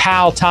with my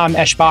pal, Tom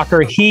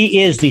Eschbacher.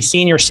 He is the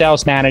Senior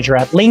Sales Manager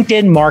at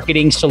LinkedIn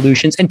Marketing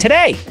Solutions. And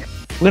today,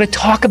 we're going to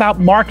talk about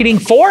marketing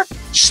for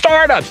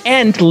startups.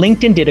 And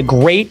LinkedIn did a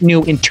great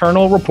new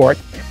internal report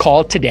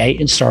called Today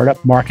in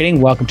Startup Marketing.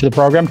 Welcome to the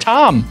program,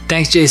 Tom.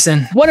 Thanks,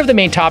 Jason. One of the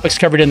main topics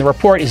covered in the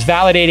report is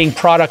validating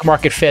product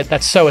market fit.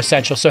 That's so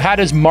essential. So how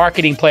does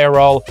marketing play a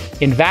role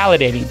in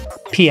validating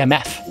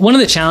PMF? One of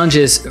the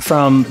challenges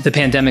from the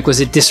pandemic was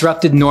it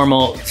disrupted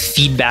normal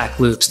feedback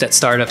loops that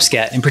startups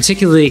get, and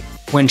particularly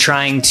when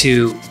trying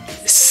to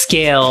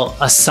scale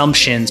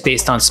assumptions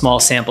based on small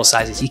sample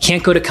sizes. You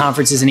can't go to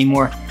conferences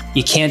anymore.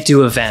 You can't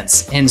do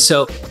events. And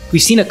so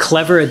we've seen a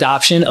clever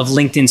adoption of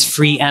LinkedIn's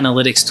free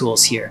analytics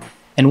tools here.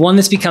 And one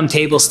that's become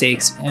table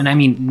stakes, and I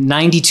mean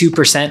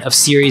 92% of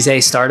Series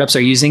A startups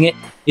are using it,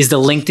 is the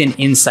LinkedIn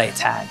Insight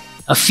tag.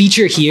 A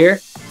feature here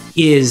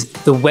is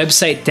the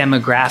website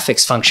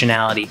demographics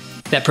functionality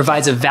that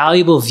provides a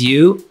valuable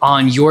view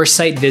on your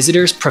site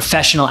visitors'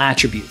 professional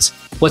attributes.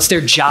 What's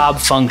their job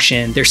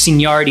function, their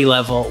seniority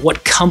level,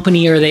 what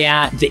company are they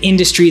at, the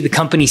industry, the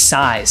company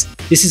size.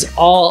 This is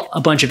all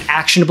a bunch of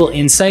actionable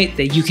insight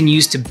that you can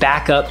use to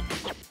back up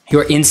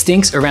your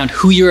instincts around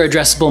who your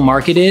addressable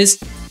market is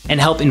and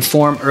help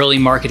inform early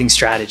marketing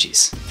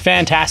strategies.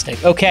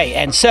 Fantastic. Okay,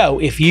 and so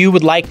if you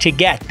would like to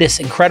get this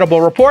incredible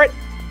report,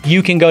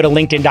 you can go to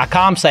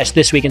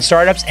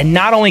linkedin.com/thisweekinstartups. And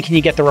not only can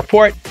you get the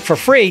report for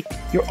free,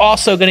 you're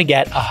also going to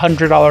get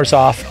 $100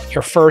 off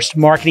your first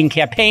marketing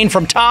campaign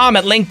from Tom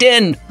at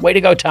LinkedIn. Way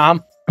to go,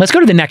 Tom. Let's go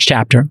to the next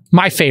chapter.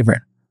 My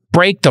favorite,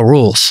 break the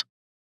rules.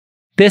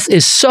 This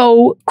is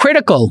so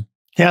critical.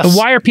 Yes.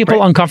 Why are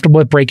people uncomfortable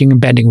with breaking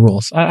and bending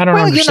rules? I don't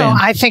understand.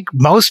 I think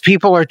most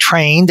people are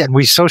trained, and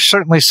we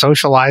certainly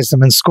socialize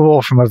them in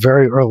school from a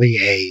very early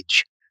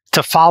age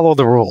to follow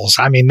the rules.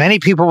 I mean, many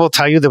people will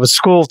tell you that what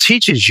school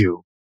teaches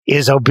you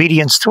is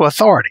obedience to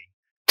authority,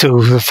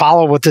 to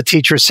follow what the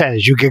teacher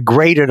says. You get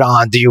graded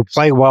on. Do you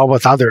play well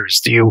with others?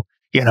 Do you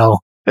get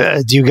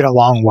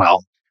along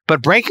well?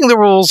 But breaking the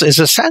rules is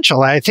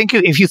essential. I think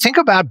if you think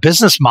about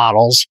business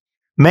models,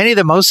 many of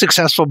the most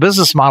successful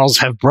business models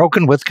have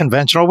broken with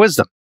conventional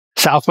wisdom.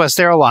 Southwest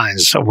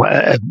Airlines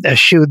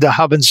eschewed the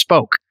hub and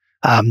spoke.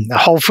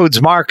 Whole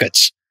Foods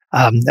Markets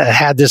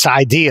had this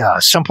idea,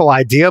 a simple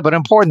idea, but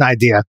important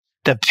idea,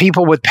 that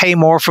people would pay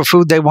more for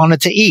food they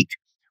wanted to eat,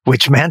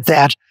 which meant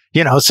that,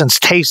 since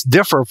tastes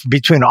differ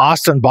between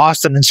Austin,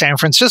 Boston, and San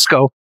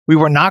Francisco, we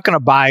were not going to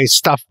buy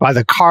stuff by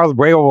the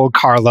railroad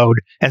carload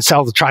and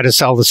try to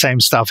sell the same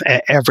stuff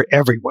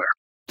everywhere.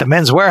 The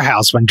Men's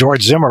Warehouse, when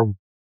George Zimmer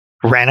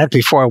ran it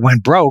before it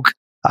went broke,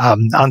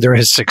 under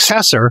his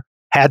successor,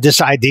 had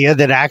this idea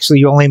that actually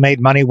you only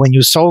made money when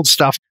you sold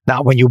stuff,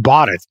 not when you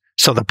bought it.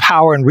 So the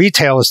power in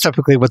retail is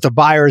typically with the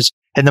buyers,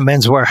 and the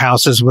Men's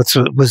Warehouses with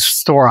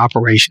store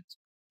operations.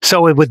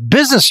 So with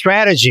business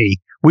strategy,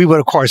 we would,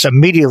 of course,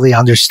 immediately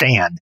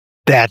understand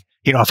that,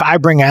 if I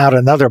bring out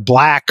another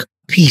black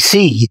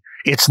PC,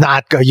 it's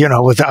not,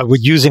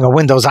 with using a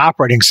Windows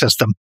operating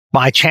system,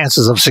 my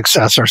chances of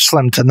success are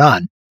slim to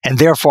none. And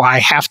therefore, I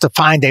have to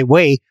find a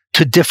way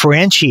to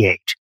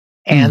differentiate.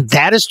 And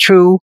that is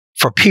true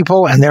for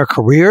people and their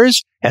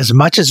careers as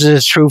much as it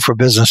is true for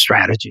business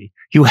strategy.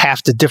 You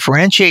have to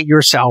differentiate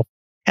yourself.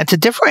 And to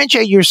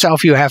differentiate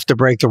yourself, you have to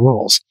break the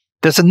rules.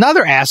 There's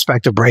another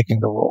aspect of breaking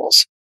the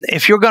rules.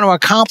 If you're going to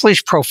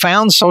accomplish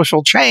profound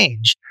social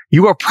change,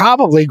 you are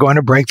probably going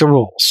to break the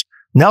rules.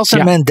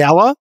 Nelson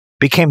Mandela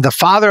became the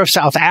father of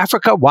South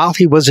Africa while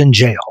he was in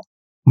jail.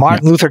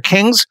 Martin Luther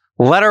King's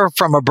letter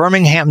from a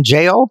Birmingham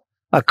jail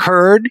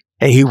occurred,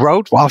 and he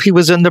wrote while he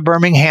was in the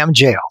Birmingham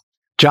jail.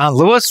 John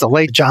Lewis, the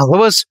late John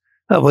Lewis,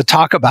 would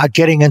talk about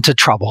getting into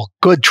trouble,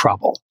 good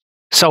trouble.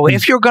 So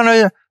if you're going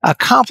to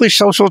accomplish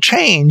social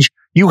change,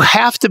 you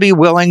have to be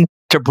willing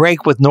to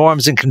break with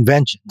norms and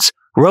conventions.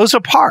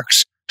 Rosa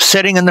Parks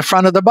sitting in the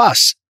front of the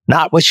bus,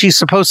 not what she's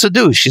supposed to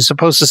do. She's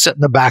supposed to sit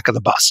in the back of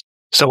the bus.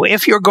 So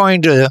if you're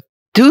going to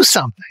do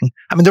something,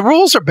 the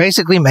rules are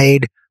basically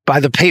made by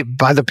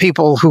the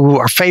people who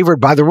are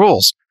favored by the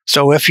rules.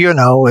 So if you're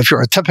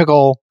a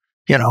typical,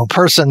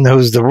 person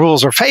who's the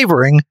rules are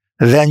favoring,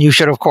 then you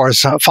should, of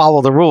course,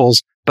 follow the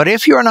rules. But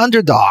if you're an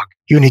underdog,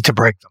 you need to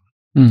break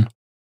them.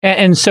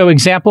 And so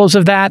examples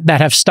of that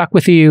have stuck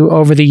with you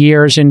over the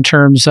years in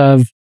terms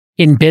of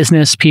in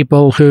business,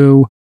 people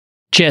who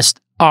just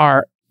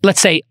are,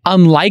 let's say,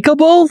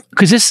 unlikable?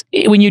 Because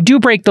when you do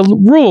break the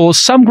rules,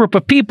 some group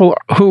of people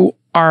who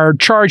are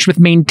charged with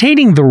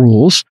maintaining the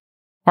rules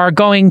are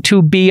going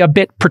to be a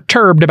bit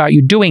perturbed about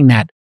you doing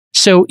that.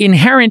 So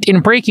inherent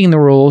in breaking the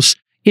rules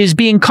is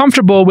being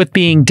comfortable with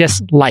being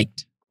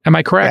disliked. Am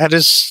I correct?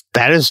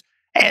 That is,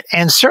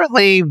 and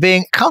certainly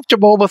being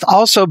comfortable with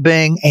also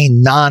being a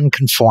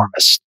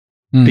nonconformist.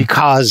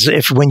 Because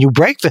when you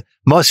break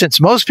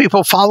since most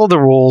people follow the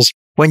rules,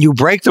 when you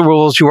break the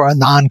rules, you are a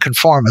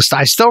nonconformist.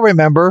 I still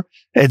remember,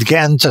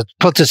 again, to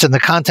put this in the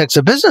context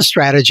of business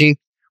strategy,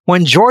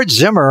 when George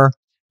Zimmer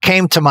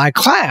came to my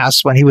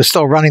class when he was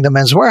still running the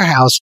Men's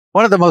Warehouse,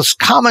 one of the most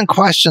common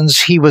questions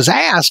he was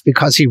asked,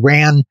 because he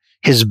ran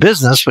his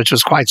business, which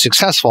was quite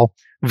successful,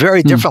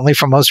 very differently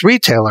from most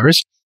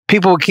retailers.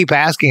 People would keep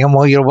asking him,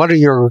 well, what do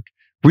your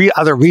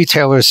other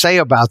retailers say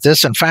about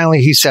this? And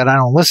finally, he said, I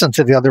don't listen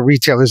to the other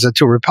retailers. They're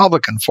too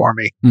Republican for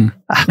me.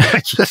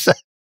 It's just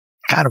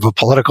kind of a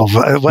political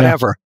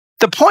whatever.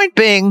 The point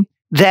being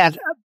that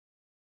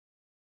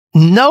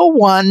no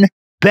one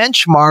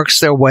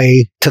benchmarks their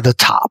way to the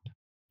top.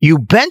 You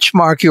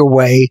benchmark your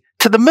way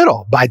to the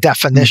middle by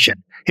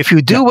definition. If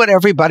you do what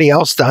everybody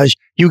else does,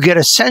 you get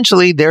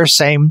essentially their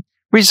same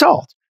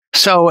result.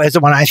 So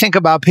when I think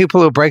about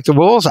people who break the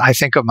rules, I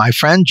think of my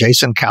friend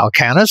Jason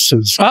Calacanis,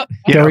 who's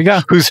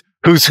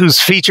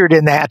featured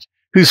in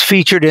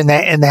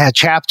that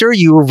chapter.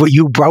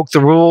 You broke the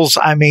rules.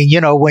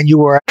 When you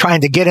were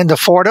trying to get into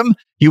Fordham,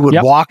 you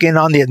would walk in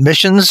on the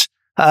admissions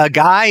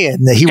guy,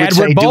 and he would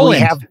say, "Do we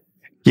have?"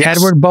 Yes.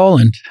 Edward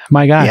Boland,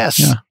 my guy. Yes.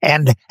 Yeah.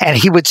 And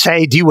he would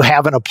say, do you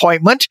have an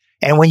appointment?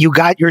 And when you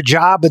got your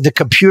job in the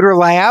computer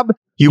lab,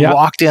 you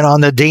walked in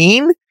on the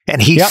dean,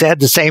 and he said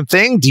the same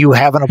thing. Do you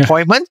have an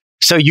appointment?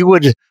 So you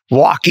would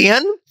walk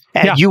in,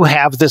 and you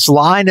have this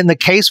line in the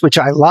case, which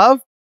I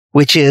love,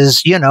 which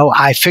is,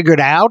 I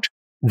figured out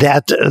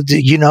that,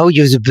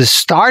 you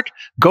start,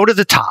 go to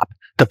the top.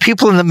 The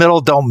people in the middle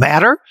don't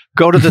matter.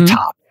 Go to the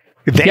top.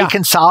 They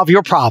can solve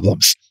your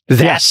problems.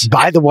 That,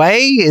 by the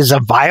way, is a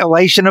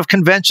violation of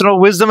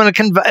conventional wisdom and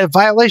a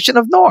violation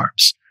of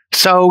norms.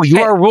 So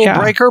you are a rule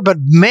breaker, but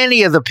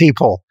many of the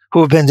people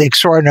who have been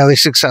extraordinarily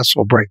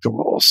successful break the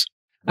rules.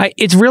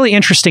 It's really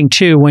interesting,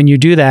 too, when you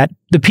do that.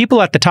 The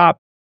people at the top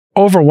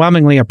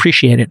overwhelmingly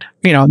appreciate it.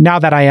 You know, now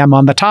that I am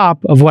on the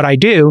top of what I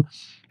do,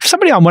 if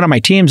somebody on one of my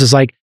teams is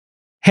like,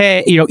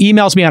 hey, you know,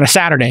 emails me on a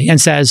Saturday and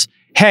says,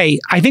 hey,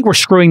 I think we're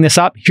screwing this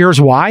up.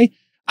 Here's why.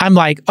 I'm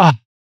like,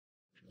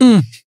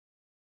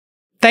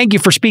 thank you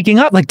for speaking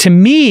up. Like, to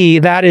me,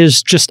 that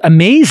is just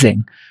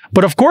amazing.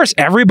 But of course,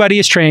 everybody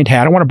is trained. Hey,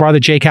 I don't want to bother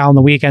JCal on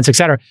the weekends, et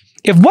cetera.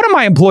 If one of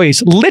my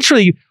employees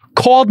literally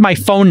called my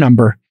phone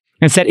number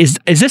and said, is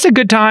this a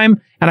good time?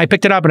 And I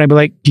picked it up and I'd be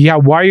like, yeah,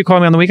 why are you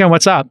calling me on the weekend?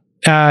 What's up?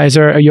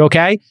 Are you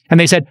okay? And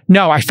they said,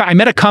 no, I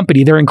met a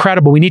company. They're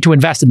incredible. We need to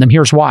invest in them.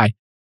 Here's why.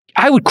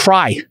 I would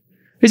cry.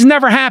 It's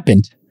never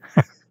happened.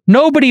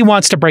 Nobody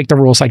wants to break the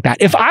rules like that.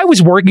 If I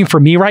was working for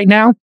me right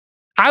now,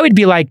 I would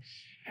be like,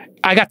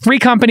 I got 3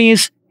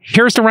 companies.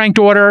 Here's the ranked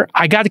order.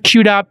 I got it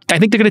queued up. I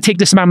think they're going to take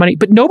this amount of money.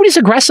 But nobody's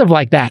aggressive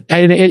like that.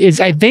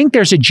 I think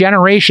there's a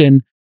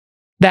generation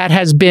that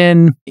has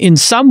been in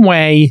some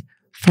way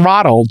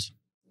throttled,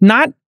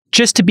 not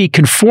just to be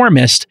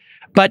conformist,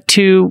 but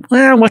to,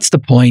 well, what's the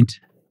point?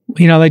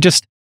 You know,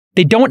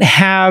 they don't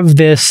have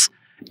this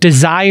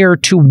desire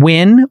to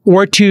win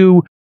or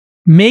to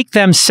make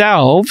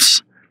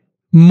themselves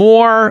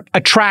more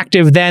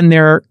attractive than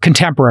their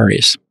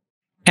contemporaries.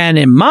 And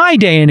in my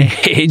day and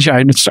age,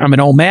 I'm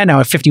an old man now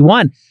at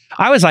 51,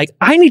 I was like,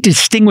 I need to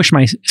distinguish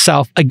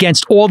myself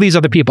against all these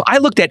other people. I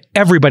looked at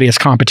everybody as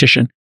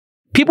competition.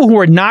 People who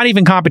are not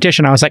even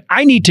competition, I was like,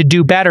 I need to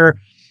do better.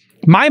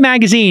 My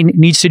magazine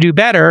needs to do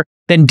better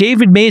than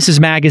David Mays'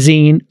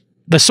 magazine,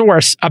 The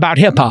Source, about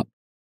hip hop.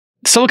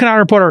 Silicon Valley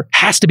Reporter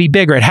has to be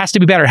bigger. It has to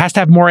be better. It has to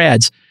have more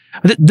ads.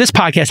 This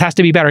podcast has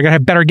to be better. I got to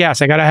have better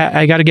guests. I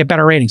got to get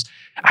better ratings.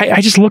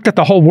 I just looked at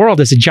the whole world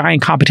as a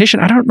giant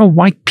competition. I don't know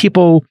why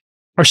people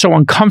are so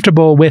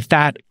uncomfortable with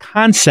that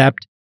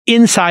concept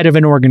inside of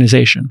an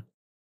organization.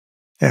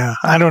 Yeah,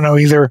 I don't know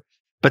either.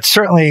 But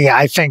certainly,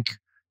 I think,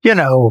 you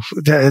know,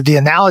 the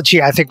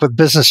analogy, I think, with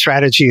business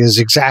strategy is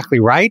exactly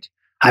right.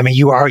 I mean,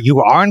 you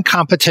are in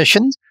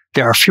competition.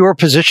 There are fewer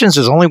positions.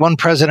 There's only one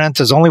president.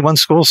 There's only one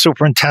school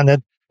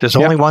superintendent. There's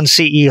only one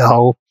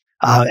CEO.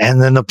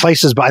 And then the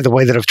places, by the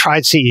way, that have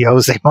tried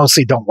CEOs, they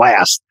mostly don't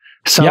last.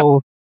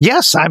 So,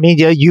 yes, I mean,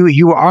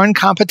 you are in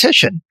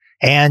competition.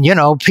 And, you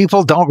know,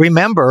 people don't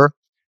remember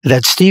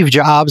that Steve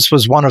Jobs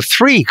was one of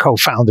 3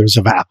 co-founders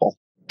of Apple.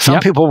 Some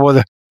people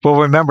will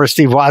remember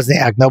Steve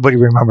Wozniak. Nobody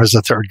remembers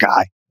the third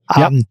guy.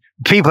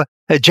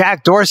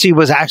 Jack Dorsey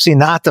was actually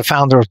not the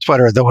founder of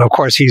Twitter, though, of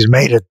course, he's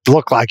made it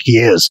look like he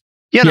is.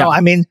 You know,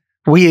 I mean,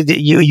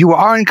 you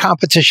are in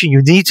competition.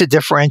 You need to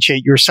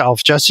differentiate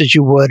yourself just as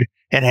you would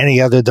in any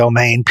other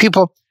domain.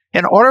 People,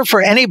 in order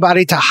for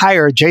anybody to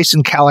hire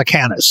Jason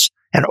Calacanis,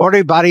 in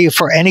order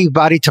for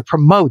anybody to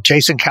promote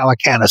Jason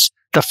Calacanis,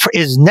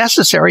 is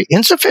necessary,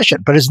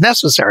 insufficient, but is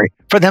necessary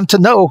for them to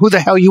know who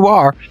the hell you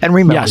are and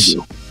remember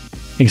you.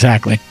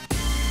 Exactly.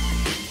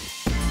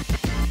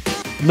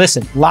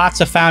 Listen,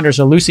 lots of founders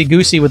are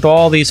loosey-goosey with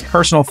all these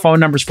personal phone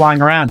numbers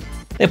flying around.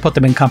 They put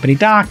them in company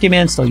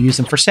documents, they'll use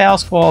them for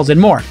sales calls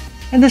and more.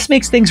 And this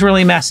makes things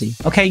really messy.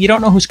 Okay, you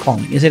don't know who's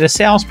calling. Is it a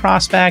sales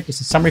prospect? Is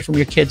it somebody from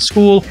your kid's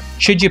school?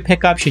 Should you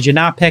pick up? Should you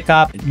not pick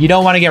up? You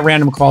don't want to get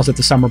random calls at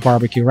the summer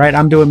barbecue, right?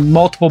 I'm doing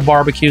multiple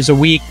barbecues a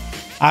week.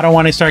 I don't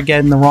want to start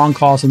getting the wrong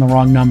calls and the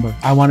wrong number.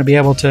 I want to be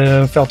able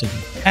to filter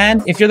them.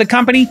 And if you're the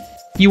company,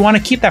 you want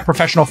to keep that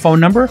professional phone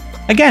number.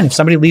 Again, if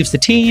somebody leaves the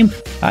team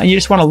and you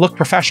just want to look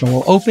professional,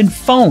 well, Open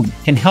Phone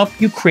can help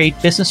you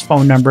create business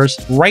phone numbers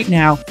right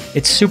now.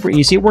 It's super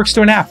easy. It works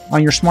through an app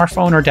on your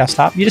smartphone or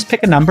desktop. You just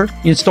pick a number,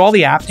 you install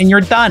the app, and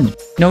you're done.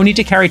 No need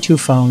to carry 2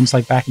 phones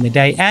like back in the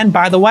day. And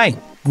by the way,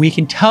 we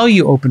can tell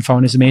you Open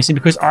Phone is amazing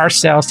because our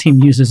sales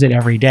team uses it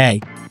every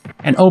day.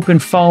 And Open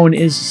Phone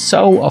is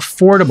so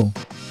affordable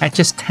at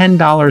just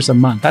 $10 a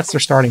month. That's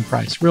their starting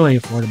price. Really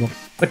affordable.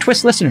 But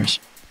Twist listeners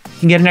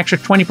can get an extra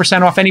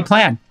 20% off any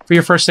plan for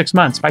your first 6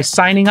 months by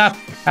signing up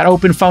at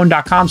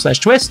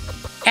openphone.com/twist.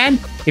 And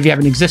if you have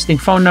an existing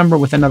phone number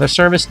with another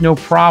service, no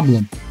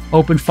problem.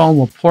 Open Phone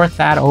will port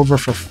that over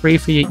for free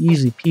for you.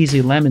 Easy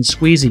peasy lemon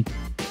squeezy.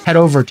 Head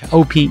over to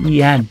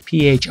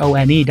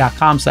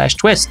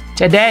openphone.com/twist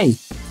today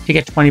to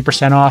get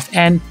 20% off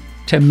and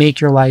to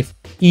make your life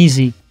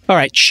easy. All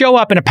right, show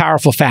up in a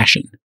powerful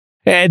fashion.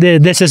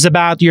 This is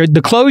about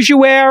the clothes you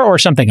wear or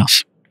something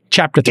else?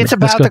 Chapter 3. It's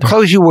about the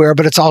clothes you wear,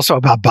 but it's also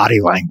about body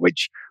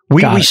language.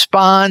 We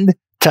respond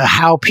to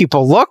how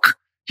people look.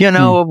 You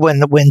know,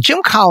 when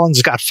Jim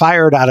Collins got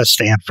fired out of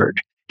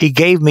Stanford, he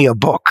gave me a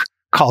book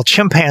called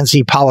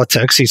Chimpanzee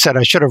Politics. He said,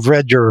 I should have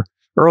read your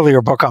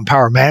earlier book on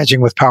power,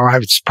 Managing with Power. I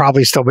would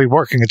probably still be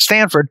working at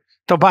Stanford,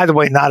 though, by the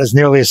way, not as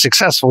nearly as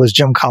successful as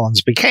Jim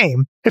Collins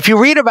became. If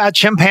you read about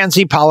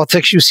chimpanzee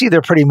politics, you see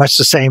they're pretty much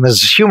the same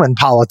as human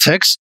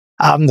politics.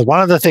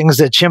 One of the things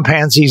that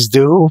chimpanzees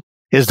do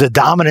is the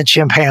dominant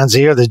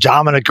chimpanzee or the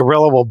dominant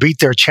gorilla will beat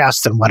their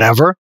chest and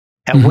whatever.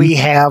 And we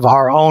have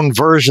our own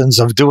versions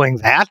of doing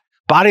that.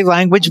 body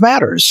language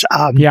matters.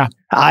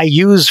 I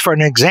use for an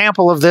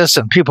example of this,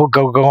 and people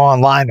go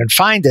online and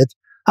find it,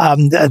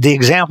 the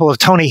example of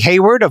Tony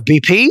Hayward of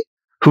BP,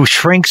 who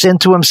shrinks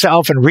into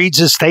himself and reads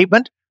his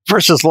statement,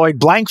 versus Lloyd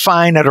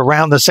Blankfein at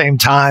around the same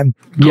time,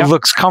 who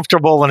looks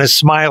comfortable and is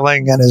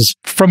smiling and is...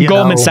 From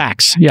Goldman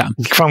Sachs. Yeah.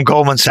 From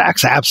Goldman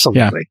Sachs,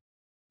 absolutely.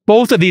 Yeah.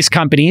 Both of these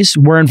companies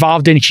were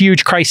involved in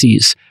huge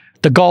crises.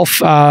 The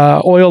Gulf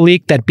oil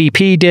leak that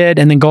BP did,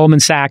 and then Goldman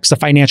Sachs, the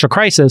financial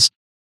crisis.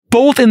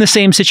 Both in the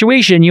same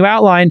situation. You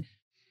outline,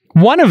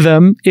 one of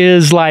them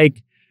is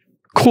like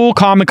cool,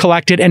 calm, and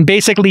collected, and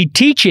basically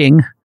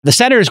teaching. The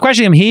senator is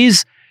questioning him.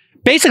 He's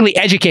basically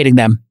educating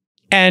them,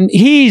 and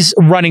he's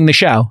running the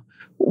show.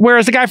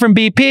 Whereas the guy from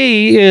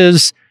BP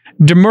is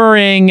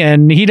demurring,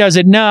 and he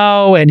doesn't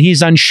know, and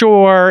he's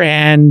unsure,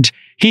 and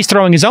he's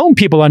throwing his own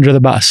people under the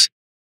bus.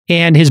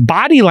 And his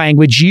body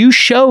language, you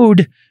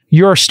showed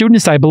your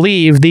students, I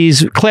believe,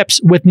 these clips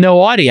with no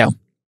audio.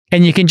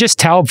 And you can just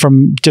tell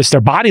from just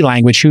their body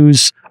language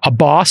who's a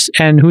boss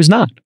and who's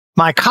not.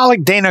 My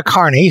colleague Dana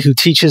Carney, who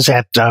teaches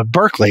at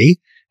Berkeley,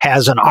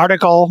 has an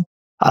article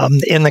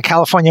in the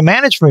California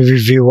Management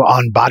Review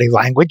on body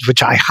language,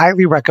 which I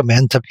highly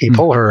recommend to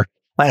people. Her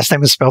last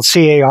name is spelled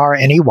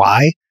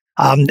Carney.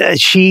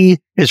 She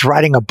is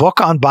writing a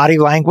book on body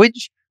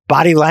language.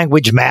 Body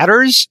language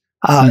matters.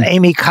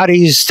 Amy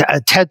Cuddy's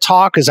TED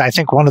Talk is, I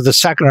think, one of the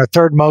second or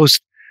third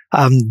most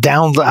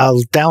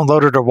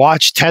downloaded or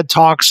watched TED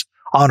Talks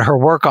on her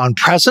work on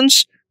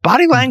presence.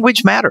 Body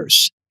language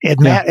matters.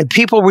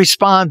 People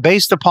respond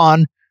based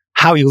upon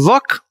how you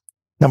look,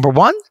 number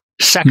one.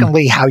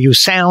 Secondly, how you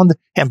sound.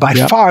 And by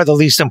far the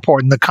least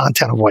important, the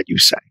content of what you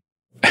say.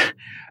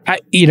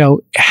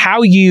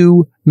 How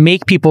you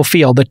make people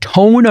feel, the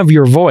tone of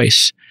your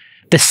voice,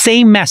 the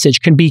same message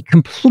can be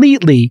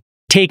completely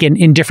taken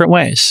in different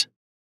ways.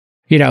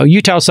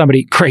 You tell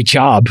somebody, great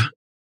job,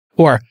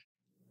 or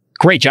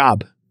great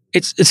job.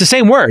 It's the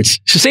same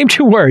words. It's the same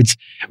two words.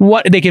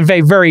 They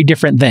convey very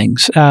different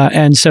things.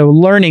 And so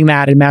learning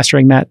that and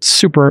mastering that,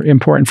 super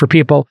important for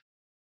people.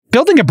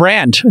 Building a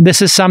brand.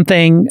 This is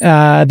something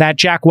that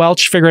Jack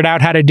Welch figured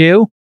out how to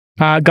do.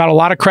 Got a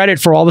lot of credit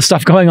for all the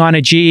stuff going on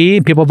at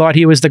GE. People thought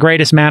he was the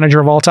greatest manager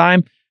of all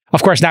time.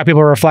 Of course, now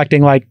people are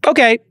reflecting like,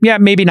 okay, yeah,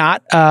 maybe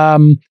not.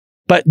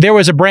 But there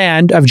was a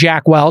brand of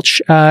Jack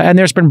Welch, and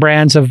there's been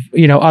brands of,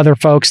 other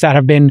folks that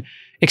have been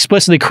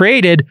explicitly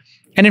created.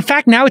 And in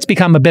fact, now it's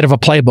become a bit of a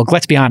playbook.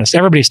 Let's be honest.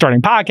 Everybody's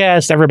starting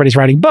podcasts. Everybody's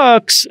writing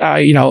books.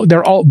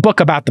 They're all book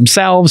about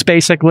themselves,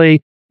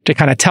 basically, to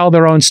kind of tell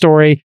their own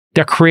story.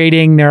 They're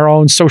creating their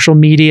own social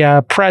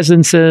media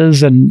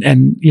presences, and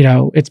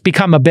it's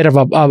become a bit of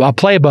a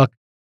playbook.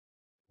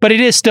 But it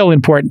is still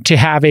important to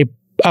have a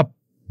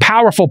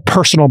powerful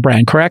personal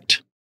brand,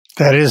 correct?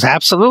 That is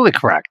absolutely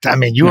correct. I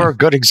mean, you are a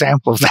good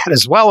example of that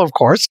as well, of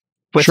course,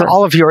 with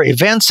all of your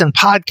events and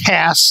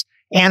podcasts.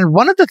 And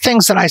one of the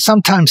things that I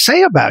sometimes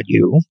say about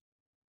you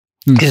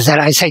is that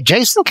I say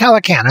Jason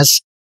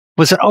Calacanis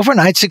was an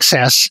overnight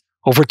success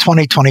over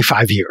 20,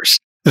 25 years.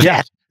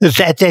 That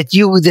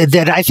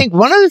I think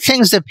one of the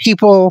things that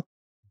people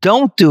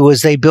don't do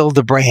as they build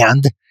a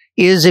brand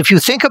is, if you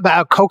think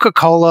about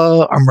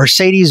Coca-Cola or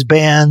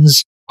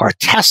Mercedes-Benz or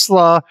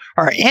Tesla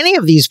or any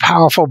of these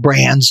powerful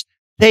brands,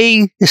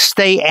 they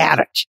stay at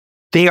it.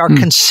 They are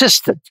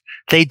consistent.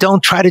 They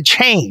don't try to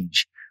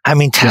change. I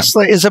mean,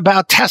 Tesla is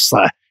about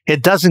Tesla.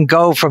 It doesn't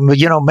go from,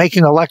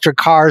 making electric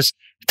cars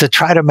to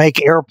try to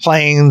make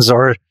airplanes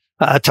or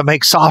to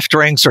make soft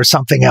drinks or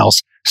something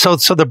else. So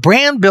the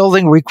brand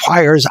building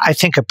requires, I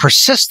think, a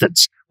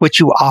persistence, which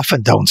you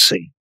often don't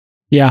see.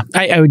 Yeah.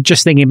 I was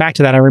just thinking back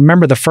to that. I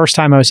remember the first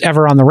time I was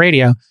ever on the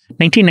radio,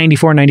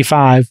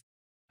 1994-95,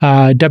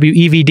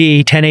 WEVD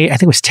 1080, I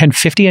think it was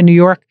 1050 in New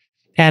York.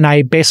 And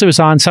I basically was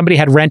on, somebody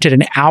had rented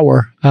an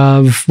hour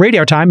of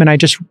radio time, and I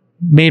just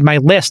made my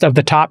list of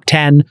the top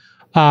 10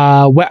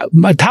 top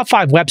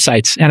 5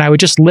 websites, and I would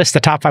just list the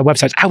top 5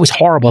 websites. I was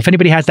horrible. If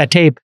anybody has that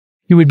tape,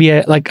 you would be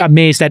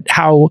amazed at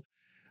how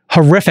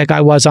horrific I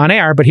was on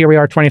air. But here we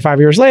are 25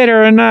 years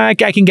later, and I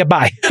can get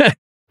by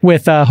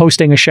with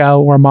hosting a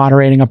show or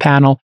moderating a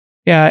panel.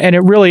 And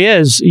it really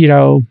is,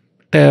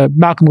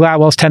 Malcolm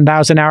Gladwell's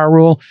 10,000 hour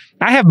rule.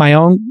 I have my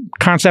own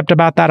concept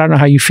about that. I don't know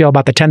how you feel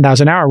about the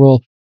 10,000 hour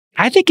rule.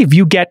 I think if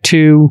you get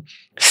to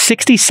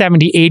 60,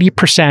 70,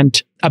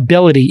 80%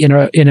 ability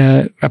in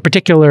a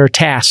particular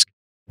task,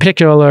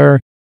 particular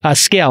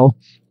skill,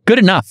 good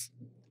enough.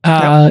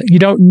 You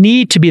don't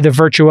need to be the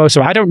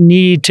virtuoso. I don't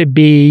need to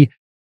be,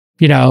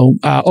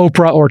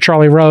 Oprah or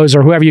Charlie Rose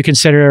or whoever you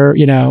consider,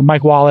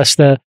 Mike Wallace,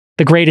 the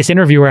greatest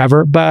interviewer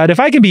ever. But if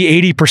I can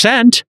be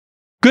 80%,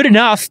 good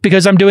enough,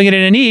 because I'm doing it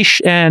in a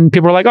niche and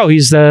people are like, oh,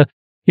 he's the,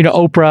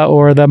 Oprah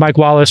or the Mike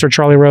Wallace or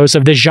Charlie Rose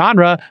of this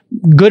genre,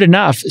 good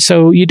enough.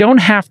 So you don't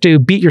have to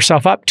beat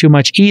yourself up too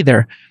much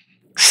either.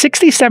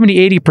 60,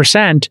 70,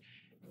 80%,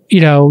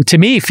 to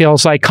me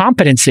feels like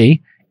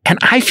competency. And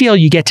I feel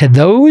you get to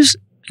those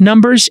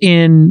numbers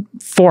in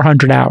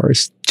 400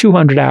 hours,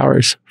 200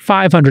 hours,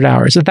 500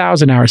 hours,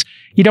 1,000 hours.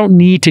 You don't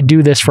need to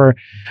do this for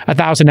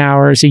 1,000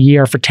 hours a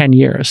year for 10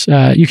 years.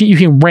 You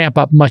can ramp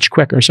up much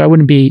quicker. So I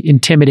wouldn't be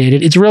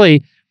intimidated. It's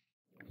really,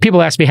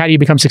 people ask me, how do you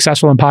become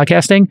successful in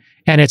podcasting?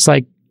 And it's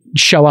like,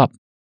 show up.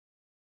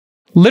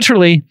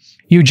 Literally,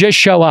 you just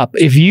show up.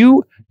 If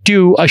you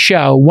do a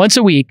show once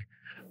a week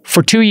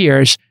for 2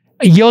 years,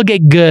 you'll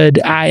get good,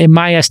 in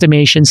my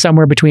estimation,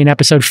 somewhere between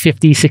episode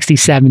 50, 60,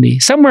 70.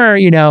 Somewhere,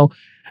 early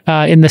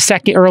in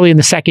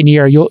the second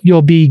year,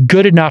 you'll be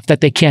good enough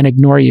that they can't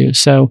ignore you.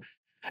 So,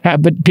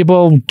 but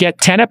people get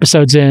 10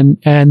 episodes in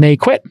and they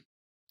quit.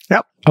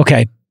 Yep.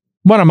 Okay.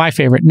 One of my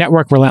favorite,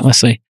 network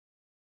relentlessly.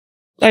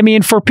 I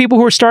mean, for people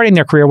who are starting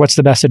their career, what's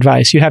the best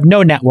advice? You have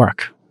no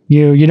network.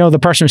 You know the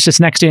person who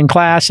sits next to you in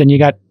class, and you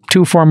got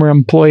 2 former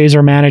employees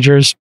or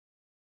managers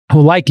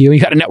who like you.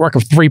 You got a network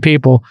of 3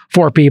 people,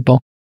 4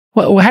 people.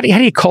 Well, how do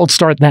you cold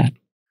start that?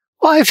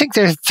 Well, I think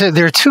there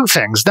are 2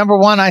 things. Number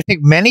one, I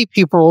think many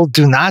people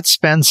do not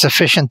spend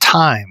sufficient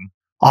time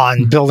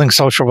on building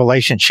social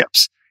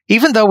relationships.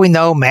 Even though we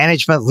know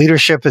management,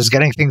 leadership is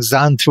getting things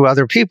done through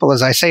other people,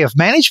 as I say, if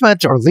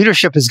management or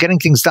leadership is getting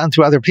things done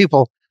through other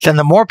people, then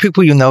the more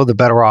people you know, the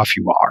better off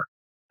you are.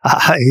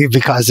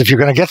 Because if you're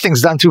going to get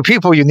things done through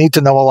people, you need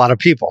to know a lot of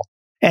people.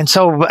 And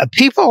so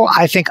people,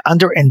 I think,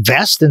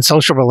 underinvest in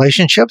social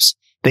relationships.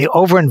 They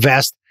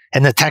overinvest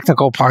in the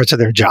technical parts of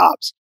their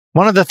jobs.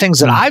 One of the things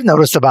that I've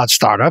noticed about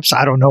startups,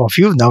 I don't know if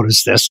you've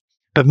noticed this,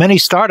 but many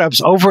startups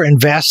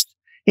overinvest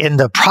in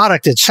the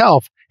product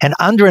itself and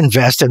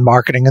underinvest in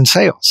marketing and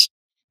sales.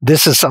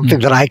 This is something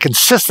that I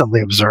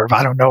consistently observe.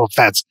 I don't know if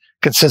that's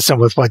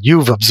consistent with what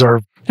you've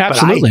observed.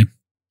 Absolutely.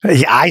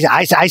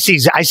 I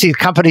see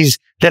companies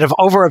that have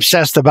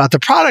over-obsessed about the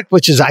product,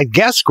 which is, I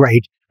guess,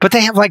 great, but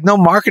they have like no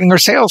marketing or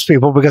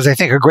salespeople because they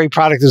think a great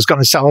product is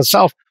going to sell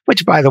itself,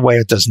 which, by the way,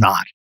 it does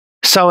not.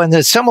 So in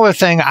the similar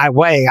thing,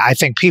 I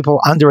think people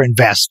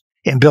underinvest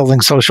in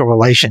building social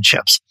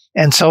relationships.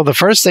 And so the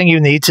first thing you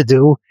need to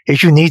do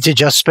is you need to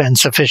just spend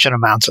sufficient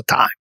amounts of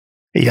time.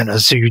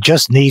 So you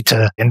just need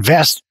to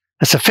invest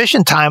a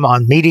sufficient time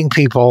on meeting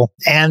people.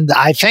 And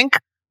I think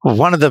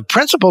one of the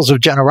principles of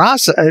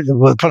generosity,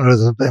 one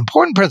of the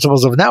important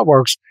principles of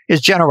networks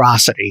is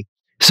generosity.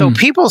 So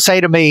people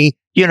say to me,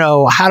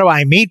 how do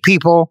I meet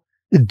people?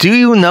 Do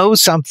you know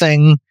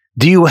something?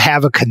 Do you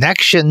have a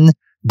connection?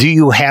 Do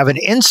you have an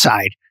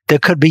insight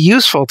that could be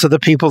useful to the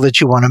people that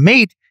you want to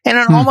meet? And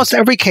in almost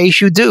every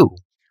case, you do.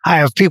 I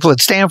have people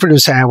at Stanford who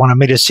say, I want to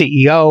meet a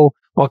CEO.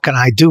 What can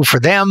I do for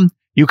them?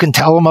 You can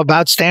tell them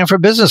about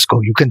Stanford Business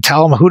School. You can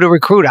tell them who to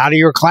recruit out of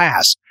your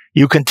class.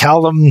 You can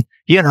tell them,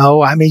 you know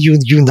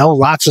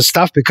lots of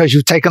stuff because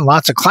you've taken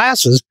lots of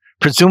classes.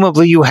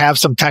 Presumably you have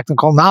some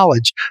technical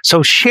knowledge.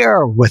 So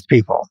share with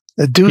people.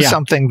 Do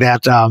something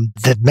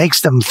that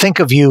makes them think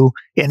of you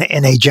in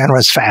a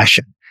generous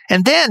fashion.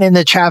 And then in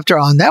the chapter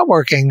on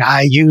networking,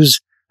 I use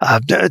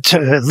to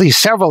at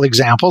least several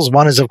examples.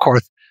 One is, of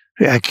course,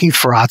 Keith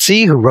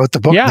Ferrazzi, who wrote the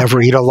book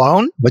Never Eat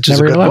Alone, which is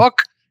a good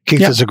book.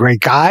 Keith is a great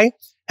guy.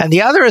 And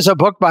the other is a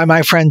book by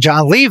my friend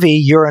John Levy,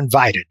 You're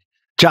Invited.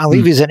 John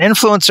Levy is an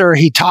influencer.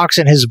 He talks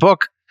in his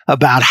book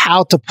about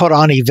how to put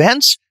on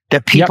events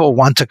that people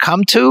want to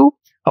come to.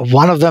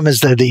 One of them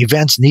is that the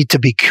events need to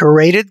be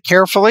curated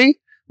carefully.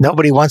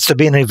 Nobody wants to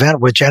be in an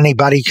event which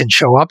anybody can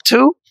show up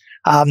to.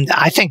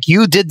 I think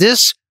you did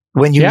this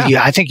when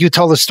I think you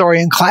told a story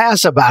in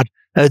class about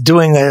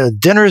doing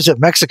dinners at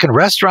Mexican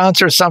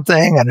restaurants or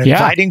something and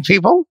inviting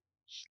people.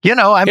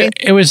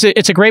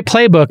 It's a great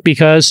playbook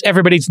because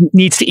everybody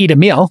needs to eat a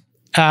meal.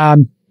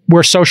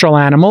 We're social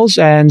animals.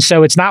 And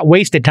so it's not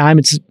wasted time.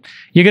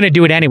 You're going to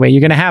do it anyway. You're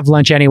going to have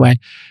lunch anyway.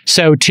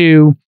 So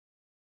to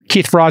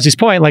Keith Ferrazzi's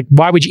point, like,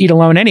 why would you eat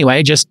alone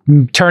anyway? Just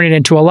turn it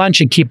into a lunch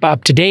and keep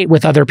up to date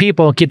with other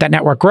people, keep that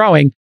network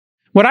growing.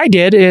 What I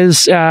did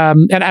is,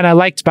 and I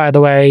liked, by the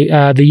way,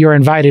 the You're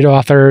Invited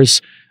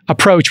author's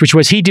approach, which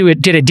was he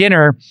did a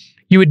dinner.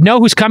 You would know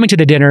who's coming to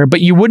the dinner, but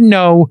you wouldn't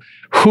know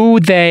who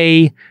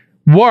they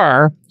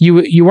were.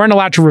 You weren't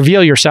allowed to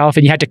reveal yourself,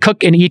 and you had to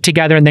cook and eat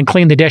together and then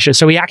clean the dishes.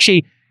 So he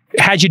actually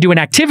had you do an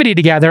activity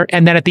together,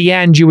 and then at the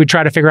end, you would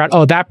try to figure out,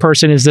 oh, that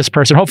person is this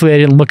person. Hopefully they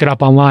didn't look it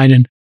up online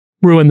and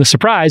ruin the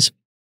surprise.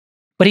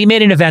 But he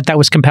made an event that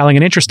was compelling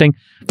and interesting.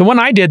 The one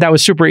I did that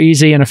was super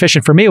easy and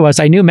efficient for me was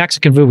I knew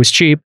Mexican food was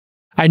cheap.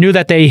 I knew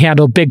that they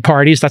handle big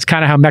parties. That's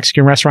kind of how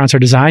Mexican restaurants are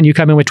designed. You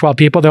come in with 12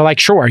 people. They're like,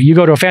 sure. You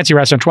go to a fancy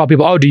restaurant, 12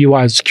 people. Oh, do you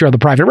want to secure the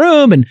private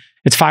room? And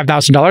it's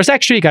 $5,000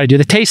 extra. You got to do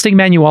the tasting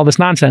menu, all this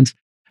nonsense.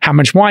 How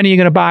much wine are you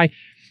going to buy?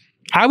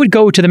 I would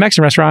go to the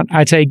Mexican restaurant.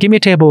 I'd say, give me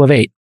a table of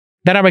 8.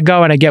 Then I would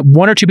go and I'd get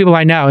 1 or 2 people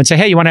I know and say,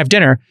 hey, you want to have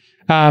dinner?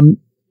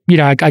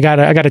 I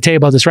got a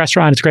table at this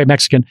restaurant. It's great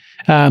Mexican.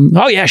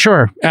 Oh yeah,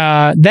 sure.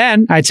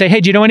 Then I'd say, hey,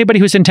 do you know anybody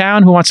who's in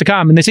town who wants to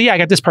come? And they say, yeah, I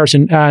got this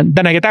person.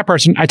 Then I get that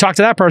person. I talk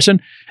to that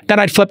person. Then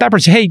I'd flip that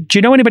person. Hey, do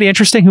you know anybody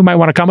interesting who might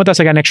want to come with us?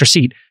 I got an extra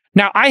seat.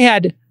 Now I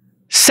had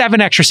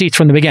 7 extra seats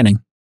from the beginning,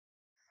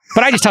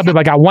 but I just tell people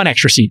I got 1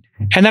 extra seat.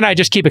 And then I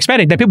just keep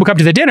expanding. Then people come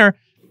to the dinner.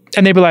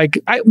 And they'd be like,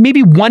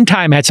 maybe one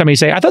time I had somebody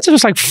say, I thought this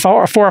was like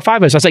four or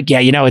five of us. I was like, yeah,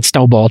 it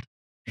snowballed.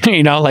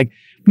 Like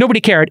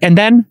nobody cared. And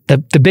then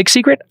the big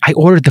secret, I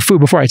ordered the food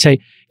before. I'd say,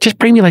 just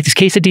bring me like these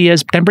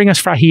quesadillas, then bring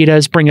us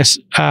fajitas, bring us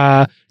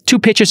 2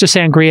 pitchers of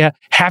sangria,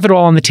 have it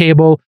all on the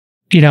table,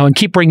 and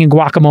keep bringing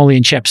guacamole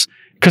and chips.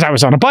 Because I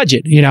was on a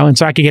budget, and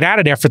so I could get out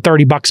of there for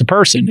 $30 a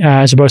person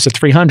as opposed to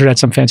 $300 at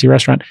some fancy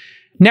restaurant.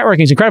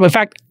 Networking is incredible. In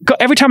fact,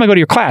 every time I go to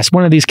your class,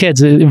 one of these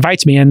kids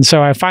invites me. And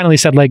so I finally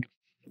said, like,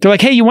 they're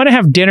like, hey, you want to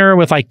have dinner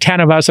with like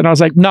 10 of us? And I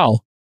was like, no,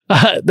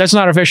 that's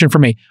not efficient for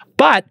me.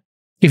 But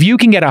if you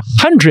can get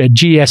 100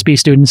 GSB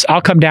students,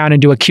 I'll come down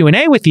and do a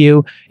Q&A with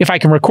you if I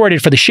can record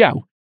it for the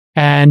show.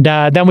 And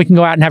then we can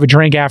go out and have a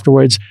drink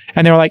afterwards.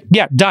 And they were like,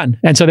 yeah, done.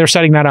 And so they're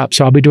setting that up.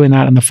 So I'll be doing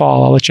that in the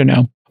fall. I'll let you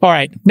know. All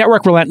right.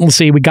 Network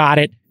relentlessly. We got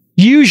it.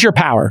 Use your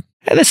power.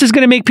 And this is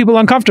going to make people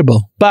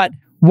uncomfortable. But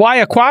why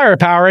acquire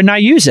power and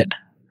not use it?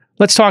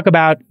 Let's talk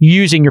about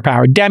using your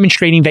power,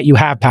 demonstrating that you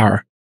have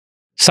power.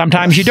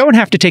 Sometimes you don't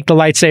have to take the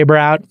lightsaber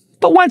out,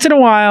 but once in a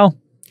while,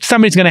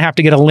 somebody's going to have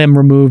to get a limb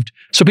removed.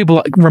 So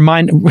people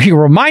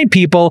remind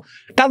people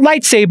that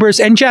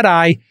lightsabers and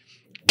Jedi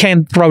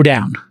can throw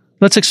down.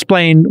 Let's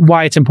explain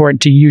why it's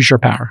important to use your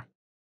power.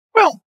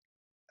 Well,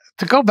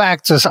 to go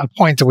back to a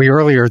point that we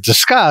earlier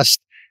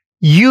discussed,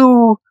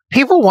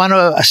 people want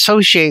to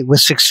associate with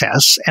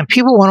success, and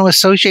people want to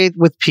associate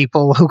with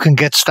people who can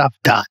get stuff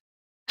done.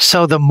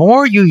 So the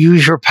more you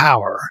use your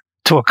power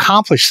to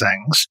accomplish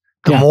things,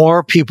 the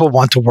more people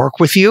want to work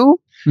with you,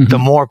 the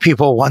more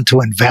people want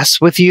to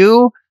invest with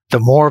you, the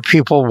more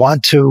people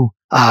want to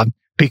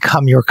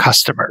become your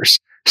customers.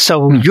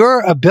 So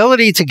your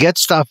ability to get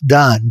stuff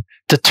done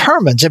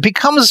it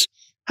becomes,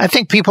 I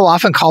think people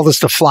often call this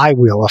the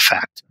flywheel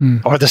effect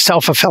or the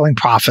self-fulfilling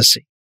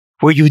prophecy,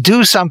 where you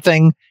do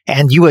something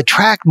and you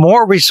attract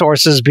more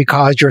resources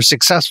because you're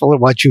successful at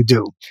what you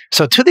do.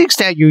 So to the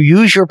extent you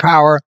use your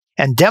power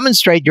and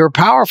demonstrate you're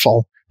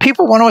powerful,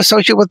 people want to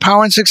associate with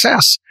power and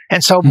success.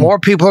 And so more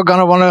people are going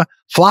to want to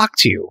flock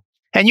to you.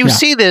 And you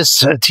see this,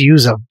 to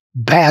use a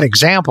bad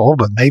example,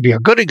 but maybe a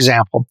good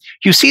example,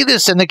 you see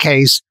this in the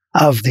case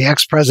of the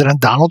ex-president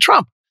Donald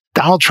Trump.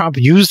 Donald Trump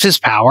used his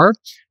power,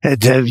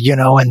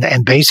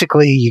 and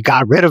basically you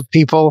got rid of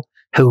people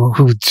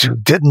who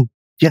didn't,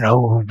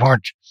 who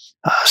weren't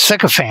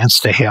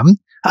sycophants to him.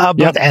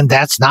 And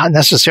that's not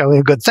necessarily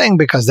a good thing,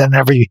 because then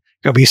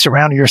you'll be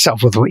surrounding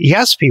yourself with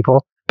yes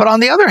people. But on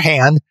the other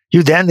hand,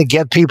 you then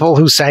get people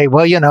who say,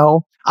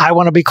 well, I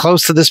want to be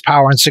close to this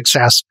power and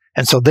success.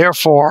 And so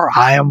therefore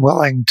I am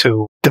willing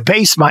to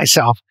debase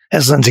myself,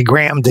 as Lindsey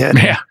Graham did,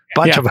 and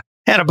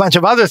a bunch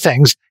of other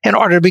things in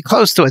order to be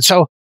close to it.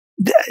 So,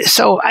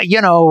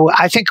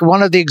 I think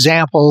one of the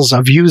examples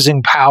of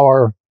using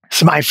power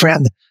is my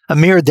friend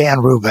Amir Dan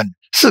Rubin.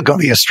 This is going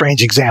to be a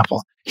strange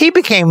example. He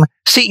became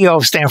CEO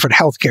of Stanford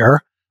Healthcare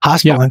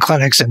Hospital and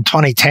Clinics in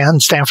 2010.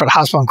 Stanford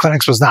Hospital and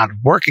Clinics was not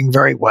working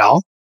very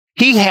well.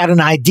 He had an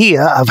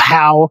idea of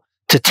how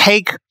to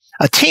take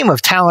a team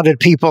of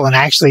talented people and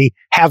actually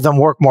have them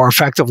work more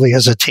effectively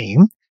as a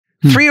team.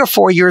 3 or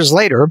 4 years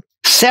later,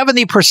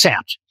 70%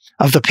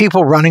 of the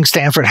people running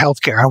Stanford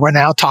Healthcare, and we're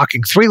now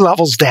talking 3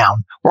 levels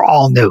down, were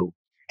all new.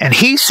 And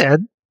he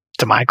said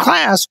to my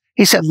class,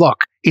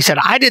 look,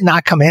 I did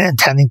not come in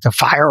intending to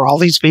fire all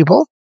these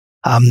people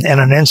in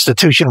an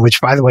institution,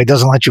 which, by the way,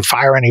 doesn't let you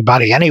fire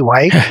anybody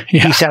anyway.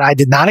 He said, I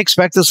did not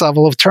expect this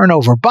level of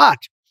turnover. But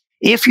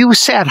if you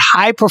set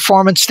high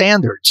performance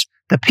standards,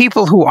 the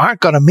people who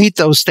aren't going to meet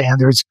those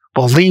standards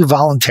will leave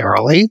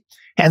voluntarily,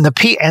 and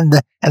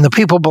the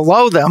people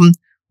below them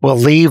will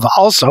leave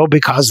also,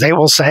 because they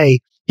will say,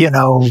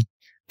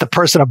 the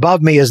person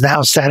above me is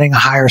now setting a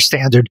higher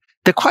standard.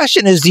 The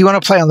question is, do you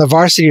want to play on the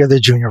varsity or the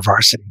junior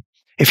varsity?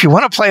 If you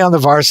want to play on the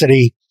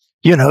varsity,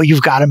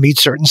 you've got to meet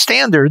certain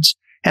standards.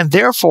 And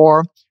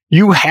therefore,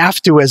 you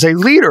have to, as a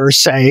leader,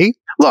 say,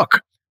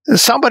 look,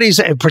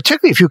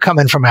 particularly if you come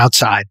in from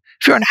outside,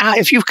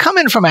 if you've come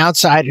in from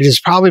outside, it is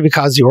probably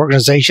because the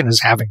organization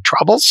is having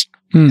troubles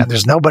and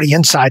there's nobody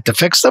inside to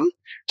fix them.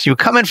 So you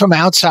come in from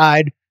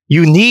outside,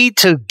 you need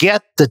to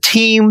get the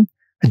team.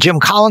 Jim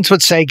Collins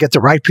would say, get the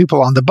right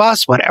people on the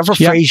bus, whatever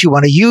phrase you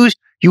want to use.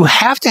 You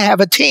have to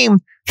have a team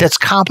that's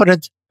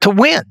competent to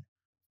win.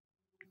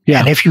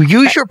 And if you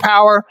use your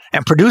power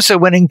and produce a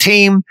winning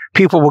team,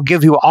 people will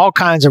give you all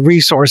kinds of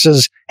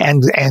resources,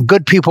 and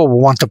good people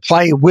will want to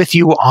play with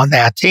you on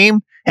that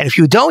team. And if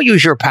you don't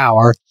use your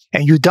power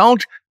and you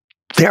don't,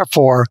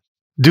 therefore,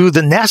 do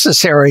the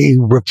necessary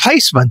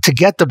replacement to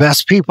get the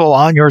best people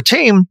on your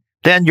team,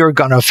 then you're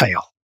going to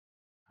fail.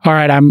 All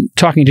right. I'm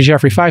talking to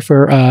Jeffrey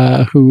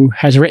Pfeffer, who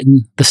has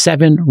written The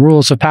 7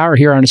 Rules of Power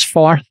here on his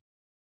 4th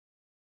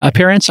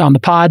appearance on the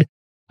pod.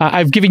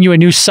 I've given you a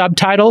new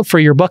subtitle for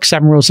your book,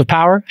 7 Rules of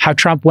Power, How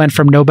Trump Went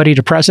from Nobody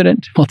to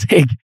President. We'll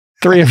take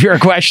 3 of your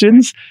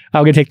questions.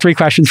 I'm going to take 3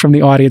 questions from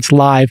the audience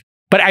live.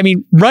 But I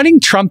mean, running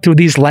Trump through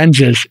these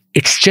lenses,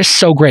 it's just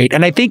so great.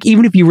 And I think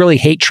even if you really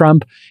hate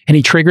Trump and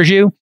he triggers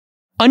you,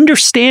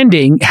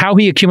 understanding how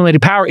he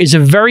accumulated power is a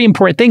very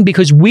important thing,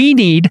 because we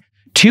need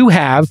to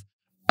have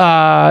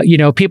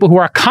people who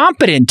are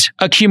competent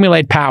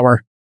accumulate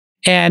power,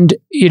 and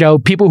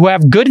people who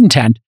have good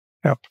intent.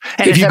 Yep.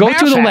 If you go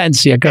through the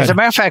lens, go ahead. As a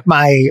matter of fact,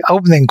 my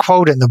opening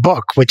quote in the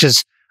book, which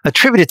is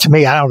attributed to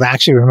me, I don't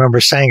actually remember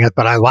saying it,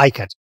 but I like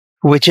it,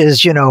 which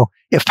is,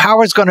 if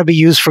power is going to be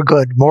used for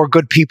good, more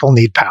good people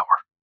need power.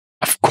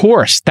 Of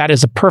course, that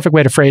is a perfect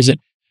way to phrase it.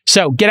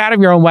 So get out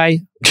of your own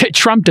way.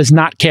 Trump does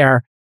not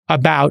care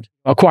about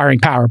acquiring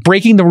power.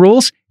 Breaking the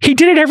rules, he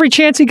did it every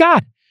chance he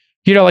got.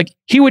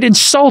 He would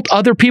insult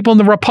other people in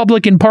the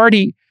Republican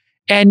Party,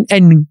 and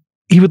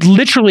he would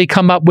literally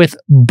come up with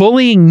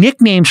bullying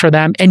nicknames for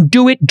them and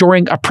do it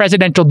during a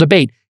presidential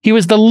debate. He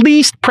was the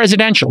least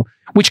presidential,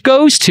 which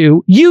goes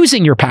to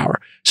using your power.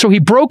 So he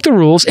broke the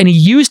rules and he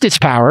used his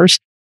powers.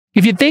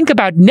 If you think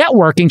about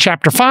networking,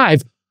 chapter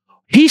 5,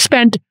 he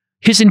spent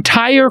his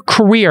entire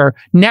career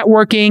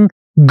networking,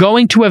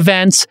 going to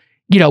events,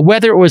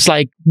 whether it was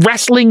like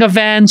wrestling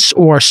events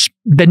or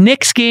the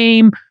Knicks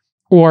game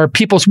or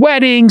people's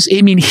weddings.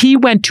 I mean, he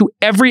went to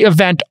every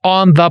event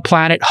on the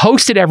planet,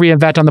 hosted every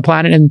event on the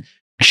planet, and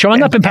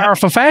showing up in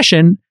powerful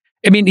fashion.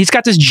 I mean, he's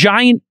got this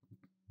giant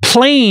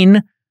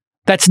plane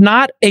that's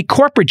not a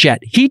corporate jet.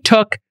 He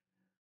took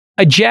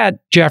a jet,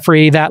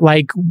 Jeffrey, that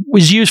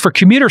was used for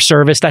commuter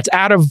service that's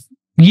out of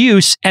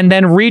use, and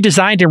then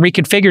redesigned and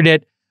reconfigured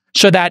it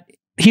so that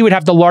he would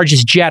have the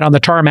largest jet on the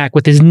tarmac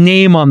with his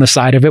name on the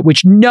side of it,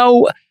 which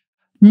no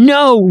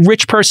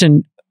rich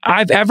person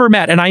I've ever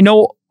met, and I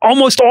know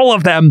almost all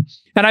of them,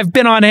 and I've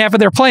been on half of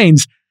their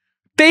planes,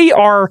 they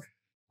are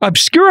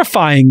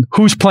obscurifying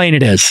whose plane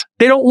it is.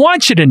 They don't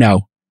want you to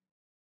know.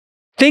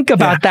 Think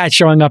about that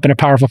showing up in a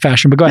powerful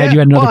fashion. But go ahead, you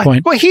had another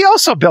point. Well, he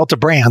also built a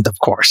brand, of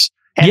course.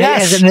 And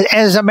yes.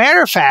 As a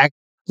matter of fact,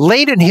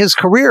 late in his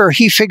career,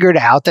 he figured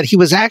out that he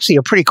was actually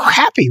a pretty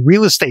crappy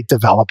real estate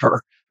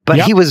developer,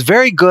 but he was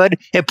very good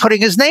at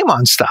putting his name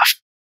on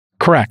stuff.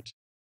 Correct.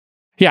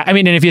 Yeah, I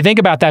mean, and if you think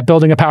about that,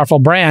 building a powerful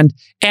brand,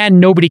 and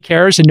nobody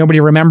cares and nobody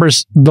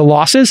remembers the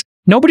losses,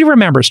 nobody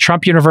remembers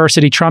Trump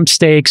University, Trump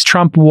Steaks,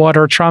 Trump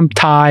Water, Trump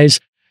Ties.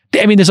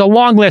 I mean, there's a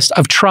long list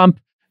of Trump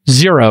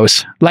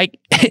zeros, like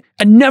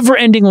a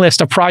never-ending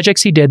list of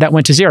projects he did that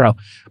went to zero.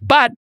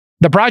 But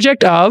the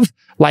project of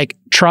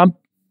Trump,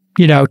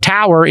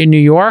 Tower in New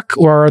York,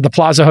 or the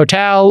Plaza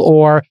Hotel,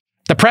 or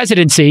the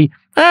presidency,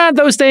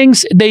 those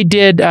things, they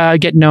did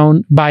get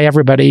known by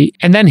everybody.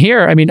 And then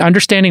here, I mean,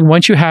 understanding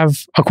once you have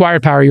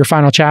acquired power, your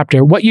final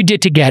chapter, what you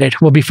did to get it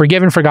will be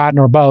forgiven, forgotten,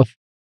 or both.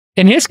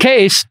 In his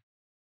case,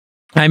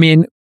 I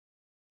mean,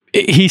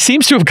 he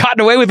seems to have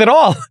gotten away with it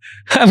all.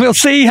 We'll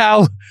see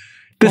how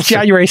this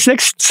January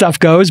 6th stuff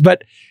goes,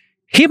 but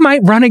he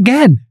might run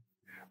again.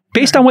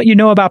 Based on what you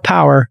know about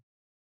power,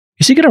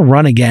 is he going to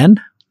run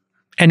again?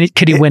 And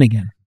could he win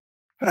again?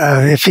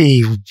 If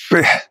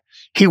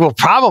he will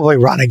probably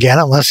run again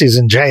unless he's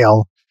in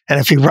jail. And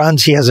if he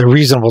runs, he has a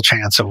reasonable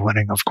chance of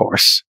winning, of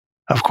course.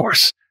 Of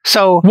course.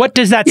 So what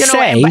does that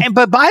say?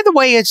 But by the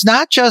way, it's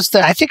not just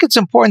that. I think it's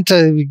important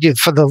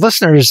for the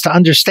listeners to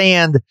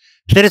understand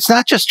that it's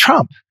not just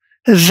Trump,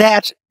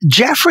 that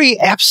Jeffrey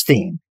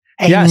Epstein,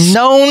 a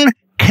known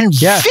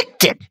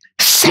convicted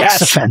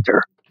sex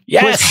offender,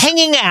 was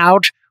hanging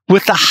out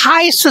with the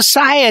high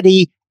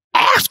society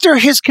after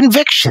his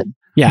conviction.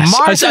 Yes,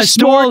 a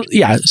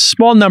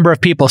small number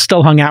of people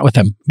still hung out with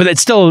him, but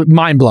it's still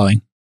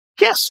mind-blowing.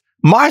 Yes.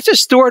 Martha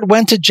Stewart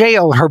went to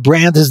jail. Her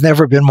brand has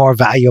never been more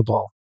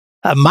valuable.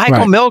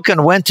 Michael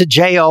Milken went to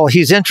jail.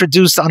 He's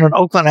introduced on an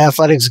Oakland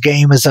Athletics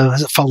game as a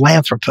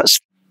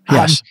philanthropist.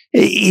 Yes.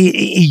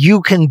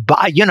 You can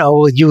buy,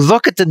 you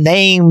look at the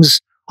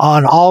names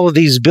on all of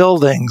these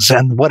buildings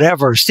and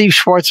whatever. Steve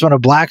Schwartzman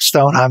of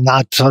Blackstone,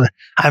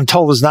 I'm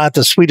told, is not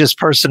the sweetest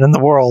person in the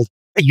world.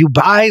 You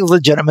buy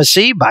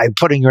legitimacy by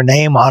putting your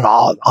name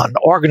on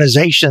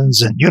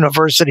organizations and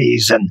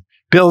universities and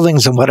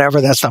buildings and whatever.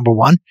 That's number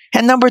one.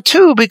 And number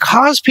two,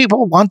 because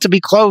people want to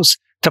be close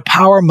to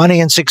power, money,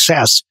 and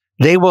success,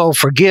 they will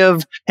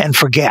forgive and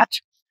forget.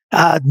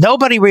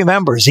 Nobody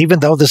remembers, even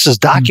though this is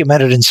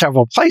documented in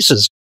several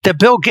places, that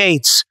Bill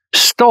Gates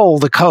stole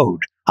the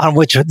code on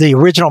which the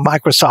original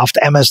Microsoft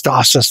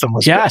MS-DOS system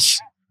was built.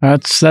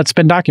 Yes, that's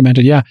been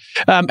documented. Yeah.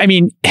 I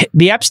mean,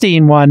 the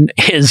Epstein one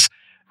is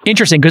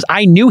interesting because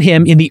I knew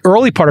him in the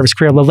early part of his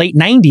career, the late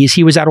 90s.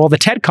 He was at all the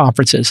TED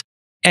conferences.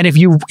 And if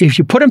you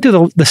put him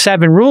through the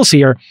 7 rules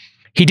here,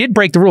 he did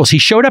break the rules. He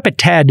showed up at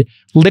TED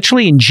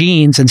literally in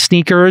jeans and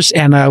sneakers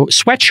and a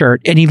sweatshirt,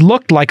 and he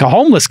looked like a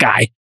homeless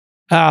guy.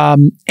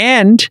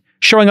 And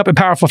showing up in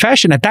powerful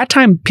fashion. At that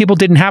time, people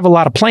didn't have a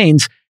lot of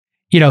planes.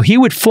 He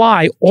would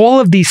fly all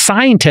of these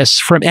scientists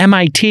from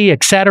MIT,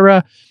 et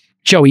cetera,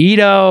 Joe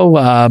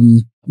Ito,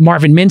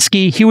 Marvin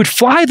Minsky. He would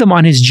fly them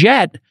on his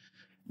jet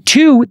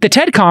to the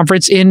TED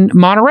conference in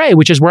Monterey,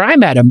 which is where I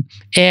met him.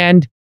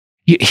 And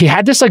he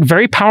had this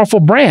very powerful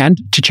brand,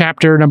 to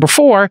chapter number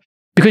 4,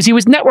 because he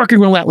was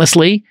networking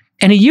relentlessly.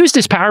 And he used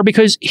his power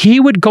because he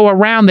would go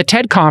around the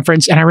TED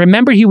conference. And I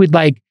remember he would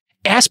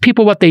ask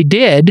people what they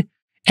did.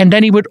 And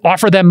then he would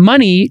offer them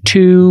money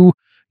to,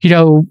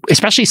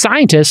 especially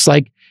scientists,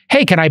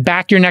 hey, can I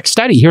back your next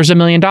study? Here's $1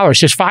 million,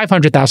 here's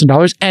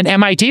 $500,000. And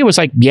MIT was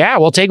like, yeah,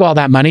 we'll take all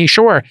that money,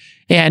 sure.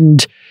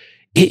 And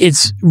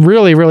it's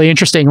really, really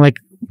interesting, like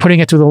putting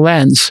it through the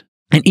lens.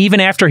 And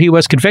even after he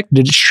was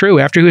convicted, it's true,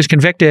 after he was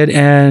convicted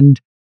and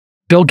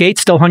Bill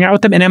Gates still hung out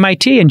with him in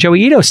MIT and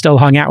Joey Ito still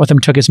hung out with him,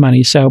 took his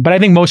money. So, but I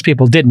think most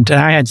people didn't. And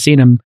I hadn't seen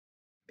him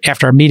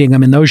after meeting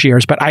him in those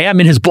years, but I am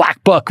in his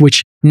black book,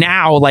 which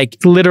now, like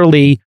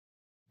literally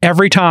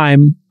every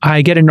time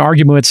I get in an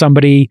argument with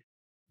somebody,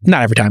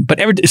 not every time, but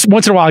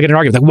once in a while I get an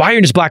argument, like, why are you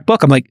in his black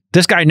book? I'm like,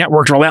 this guy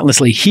networked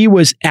relentlessly. He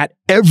was at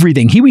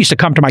everything. He used to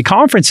come to my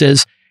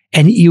conferences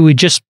and you would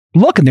just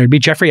look and there'd be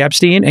Jeffrey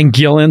Epstein and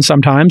Gillen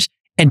sometimes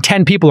and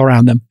 10 people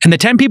around them. And the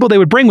 10 people they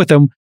would bring with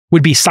them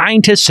would be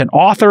scientists and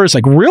authors,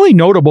 like really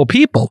notable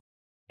people.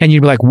 And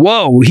you'd be like,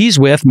 whoa, he's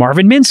with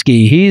Marvin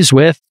Minsky. He's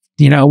with,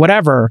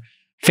 whatever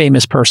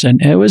famous person.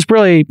 It was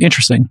really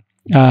interesting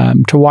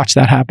to watch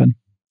that happen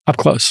up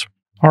close.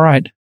 All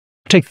right.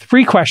 I'll take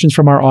 3 questions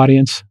from our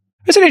audience.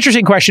 There's an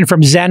interesting question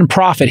from Zen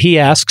Prophet. He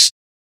asks,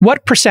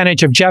 what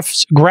percentage of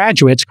Jeff's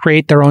graduates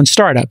create their own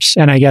startups?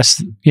 And I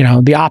guess,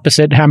 the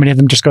opposite, how many of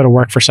them just go to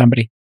work for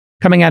somebody?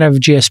 Coming out of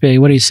GSB,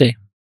 what do you see?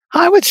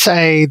 I would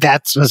say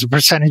that was a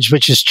percentage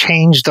which has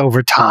changed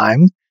over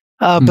time.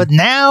 But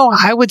now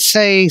I would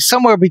say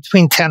somewhere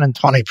between 10 and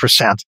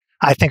 20%.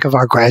 I think of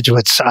our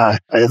graduates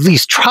at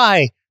least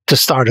try to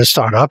start a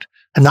startup.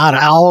 And not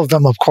all of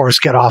them, of course,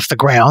 get off the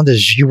ground,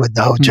 as you would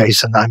know,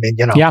 Jason. I mean,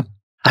 Yeah.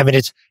 I mean,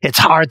 it's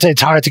hard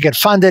to get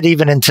funded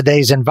even in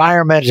today's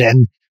environment.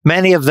 And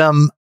many of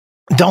them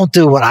don't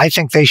do what I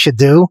think they should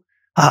do.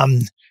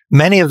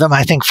 Many of them,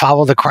 I think,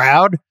 follow the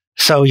crowd.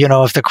 So,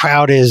 if the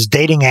crowd is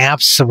dating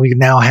apps, so we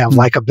now have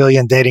like 1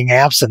 billion dating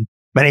apps and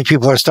many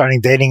people are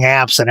starting dating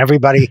apps and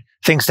everybody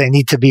thinks they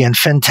need to be in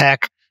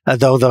fintech.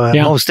 Though the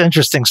most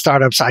interesting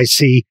startups I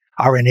see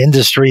are in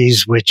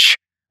industries which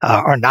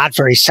are not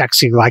very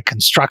sexy, like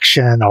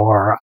construction,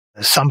 or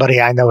somebody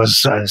I know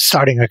is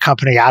starting a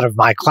company out of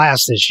my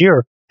class this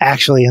year,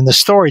 actually in the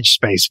storage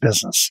space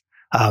business,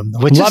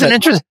 which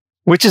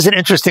is an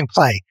interesting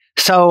play.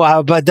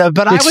 So, but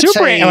I would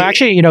say,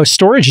 actually,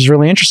 storage is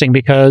really interesting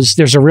because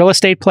there's a real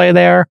estate play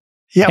there,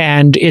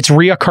 and it's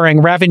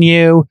reoccurring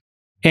revenue,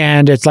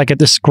 and it's like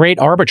this great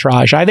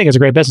arbitrage. I think it's a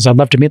great business. I'd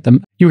love to meet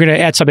them. You were going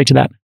to add something to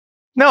that?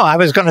 No, I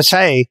was going to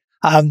say,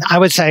 I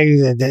would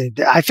say,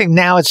 I think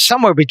now it's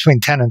somewhere between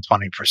 10 and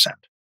 20%.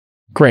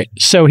 Great.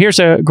 So here's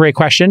a great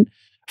question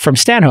from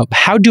Stanhope.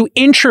 How do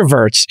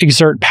introverts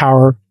exert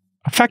power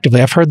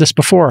effectively? I've heard this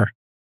before.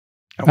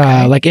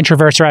 Okay. Like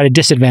introverts are at a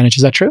disadvantage.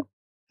 Is that true?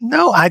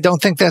 No, I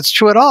don't think that's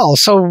true at all.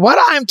 So what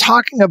I'm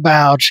talking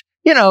about,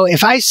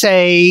 if I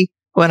say,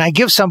 when I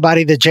give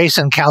somebody the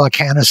Jason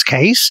Calacanis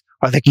case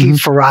or the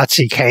Keith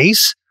Ferrazzi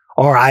case,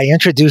 or I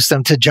introduce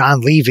them to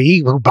John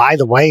Levy, who, by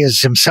the way,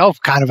 is himself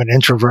kind of an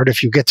introvert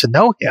if you get to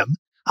know him.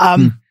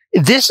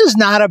 This is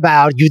not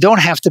about, you don't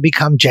have to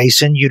become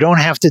Jason. You don't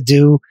have to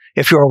do,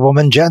 if you're a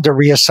woman, gender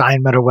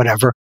reassignment or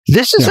whatever.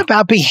 This is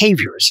about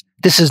behaviors.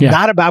 This is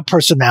not about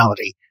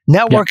personality.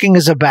 Networking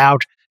is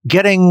about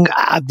getting,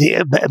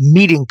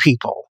 meeting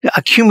people,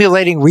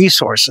 accumulating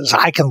resources.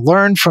 I can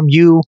learn from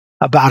you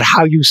about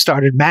how you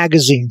started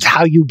magazines,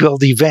 how you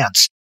build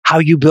events, how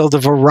you build a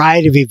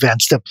variety of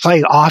events that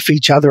play off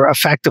each other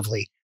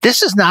effectively.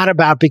 This is not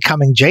about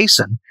becoming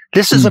Jason.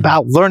 This is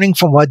about learning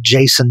from what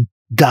Jason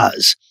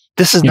does.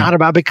 This is not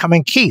about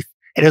becoming Keith.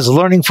 It is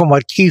learning from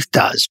what Keith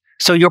does.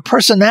 So your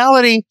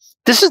personality,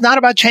 this is not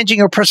about changing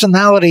your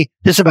personality.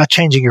 This is about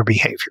changing your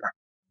behavior.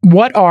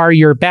 What are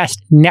your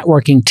best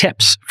networking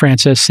tips?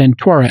 Francis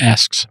Santora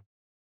asks.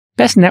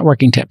 Best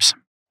networking tips.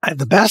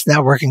 The best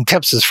networking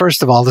tips is,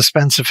 first of all, to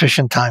spend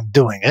sufficient time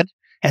doing it.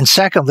 And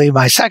secondly,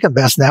 my second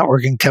best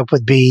networking tip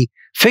would be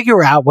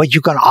figure out what you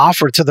can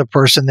offer to the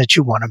person that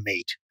you want to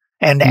meet.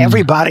 And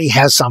everybody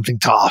has something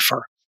to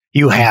offer.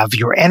 You have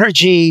your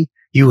energy,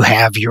 you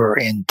have your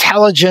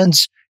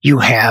intelligence, you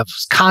have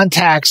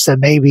contacts that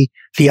maybe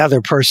the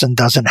other person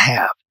doesn't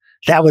have.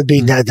 That would be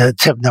the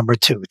tip number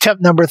 2.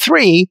 Tip number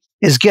 3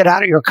 is get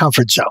out of your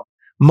comfort zone.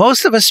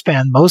 Most of us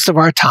spend most of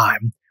our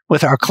time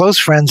with our close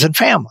friends and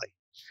family.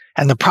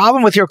 And the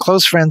problem with your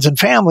close friends and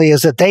family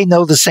is that they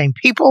know the same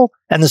people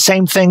and the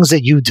same things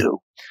that you do.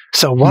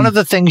 So one of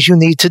the things you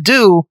need to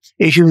do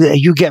is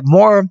you get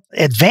more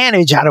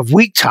advantage out of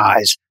weak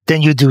ties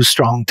than you do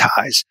strong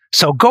ties.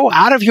 So go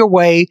out of your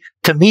way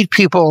to meet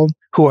people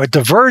who are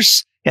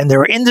diverse in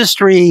their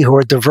industry, who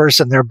are diverse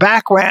in their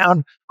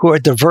background, who are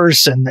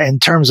diverse in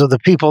terms of the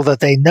people that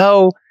they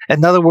know.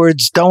 In other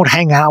words, don't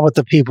hang out with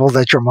the people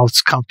that you're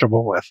most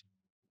comfortable with.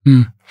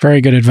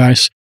 Very good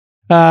advice.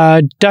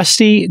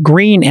 Dusty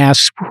Green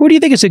asks, who do you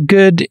think is a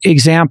good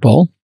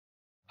example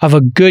of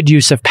a good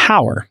use of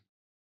power?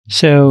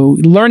 So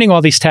learning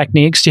all these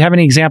techniques, do you have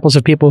any examples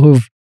of people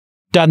who've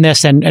done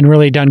this and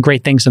really done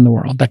great things in the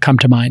world that come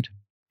to mind?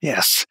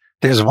 Yes.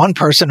 There's one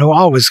person who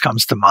always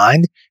comes to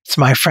mind. It's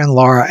my friend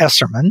Laura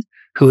Esserman,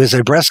 who is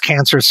a breast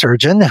cancer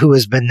surgeon who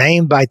has been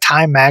named by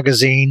Time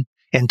magazine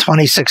in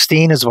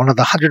 2016 as one of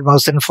the 100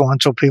 most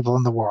influential people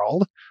in the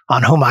world,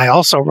 on whom I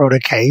also wrote a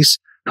case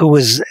who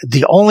was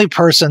the only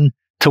person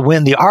to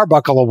win the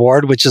Arbuckle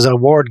Award, which is an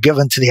award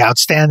given to the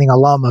outstanding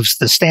alum of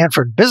the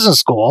Stanford Business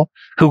School,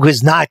 who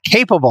is not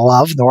capable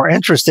of nor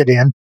interested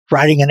in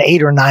writing an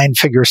 8 or 9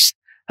 figure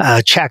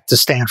check to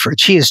Stanford.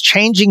 She is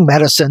changing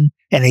medicine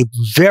in a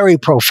very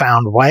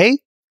profound way.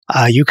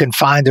 You can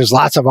find there's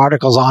lots of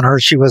articles on her.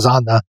 She was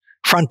on the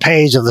front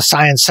page of the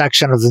science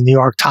section of the New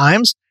York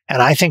Times.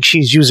 And I think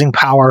she's using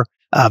power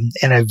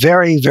in a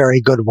very,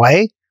 very good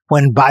way.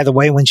 When, by the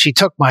way, when she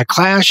took my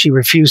class, she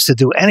refused to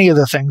do any of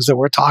the things that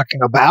we're talking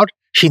about.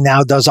 She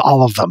now does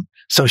all of them.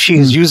 So she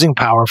is using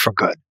power for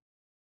good.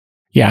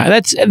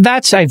 Yeah,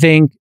 that's I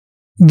think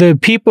the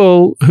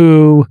people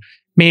who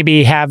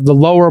maybe have the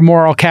lower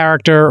moral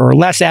character or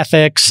less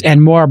ethics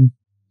and more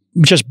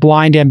just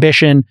blind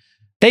ambition,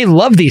 they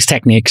love these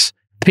techniques.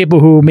 The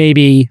people who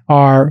maybe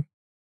are,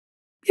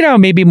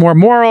 maybe more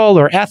moral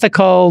or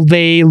ethical,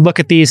 they look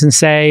at these and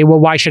say, well,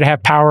 why should I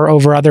have power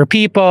over other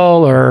people?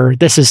 Or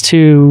this is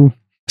too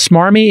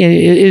smarmy.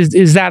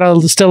 Is that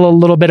still a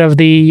little bit of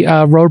the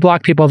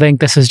roadblock? People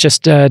think this is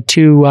just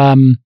too,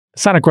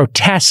 it's not a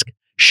grotesque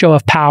show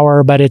of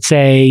power, but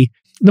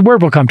the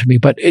word will come to me,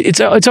 but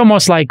it's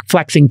almost like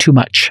flexing too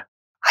much.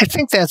 I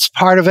think that's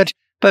part of it.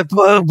 But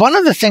one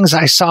of the things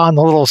I saw in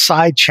the little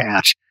side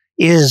chat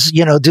is,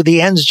 do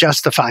the ends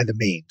justify the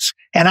means?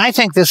 And I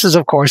think this is,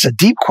 of course, a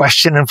deep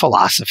question in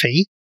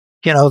philosophy.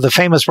 The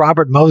famous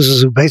Robert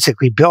Moses, who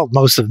basically built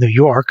most of New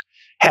York,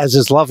 has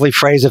this lovely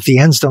phrase, if the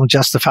ends don't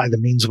justify the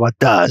means, what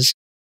does?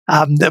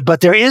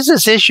 But there is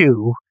this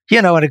issue,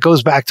 and it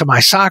goes back to my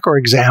soccer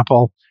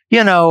example.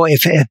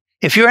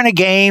 If you're in a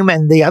game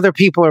and the other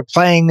people are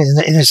playing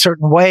in a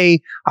certain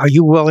way, are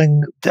you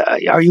willing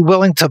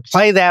to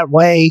play that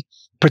way?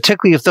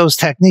 Particularly if those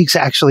techniques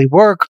actually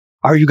work,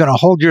 are you going to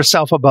hold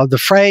yourself above the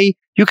fray?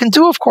 You can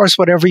do, of course,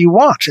 whatever you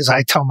want, as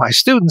I tell my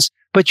students,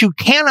 but you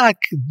cannot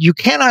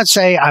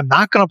say, I'm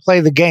not going to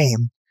play the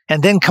game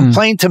and then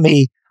complain to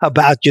me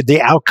about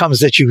the outcomes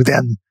that you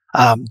then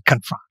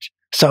confront.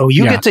 So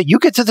you get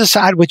to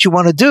decide what you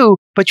want to do,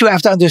 but you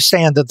have to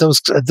understand that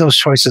those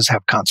choices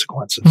have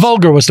consequences.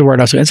 Vulgar was the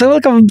word I was going to say.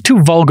 It's like a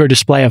too vulgar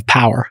display of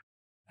power.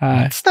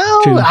 I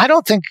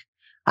don't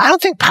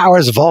think power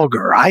is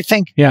vulgar. I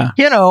think,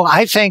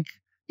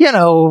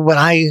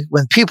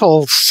 when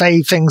people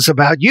say things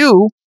about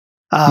you,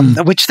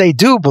 which they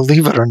do,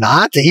 believe it or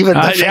not, even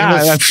the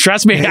famous,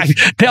 trust me,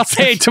 they'll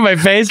say it to my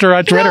face or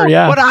on Twitter.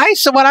 What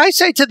I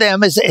say to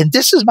them is, and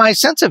this is my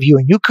sense of you,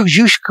 and you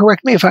should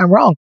correct me if I'm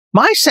wrong.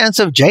 My sense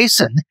of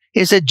Jason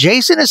is that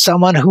Jason is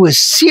someone who is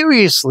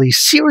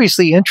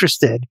seriously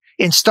interested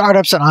in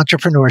startups and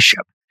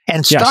entrepreneurship.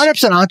 And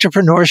startups and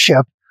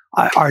entrepreneurship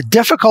are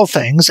difficult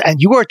things,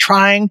 and you are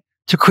trying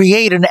to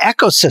create an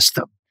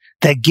ecosystem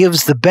that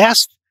gives the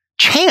best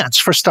chance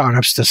for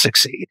startups to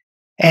succeed.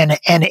 And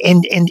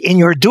in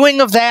your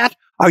doing of that,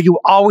 are you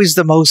always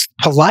the most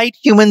polite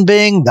human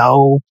being?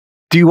 No.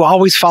 Do you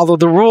always follow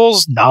the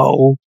rules?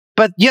 No.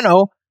 But,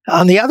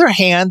 on the other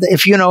hand,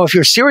 if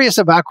you're serious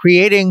about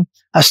creating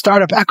a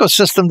startup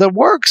ecosystem that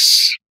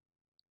works,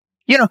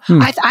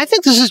 I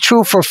think this is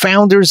true for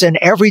founders in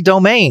every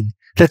domain,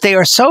 that they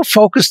are so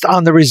focused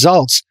on the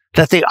results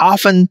that they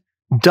often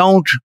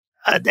don't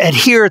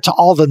adhere to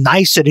all the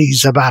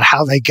niceties about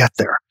how they get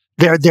there.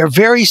 They're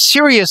very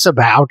serious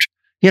about,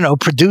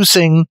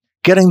 producing,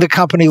 getting the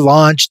company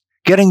launched,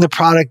 getting the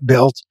product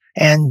built,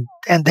 and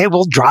they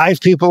will drive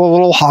people a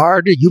little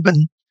hard.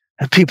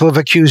 People have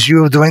accused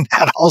you of doing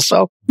that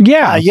also.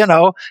 Yeah.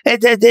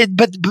 But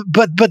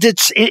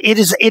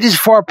it is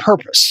for a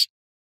purpose.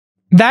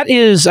 That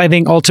is, I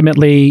think,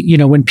 ultimately,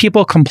 when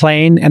people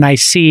complain, and I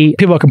see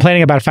people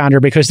complaining about a founder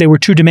because they were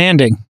too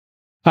demanding,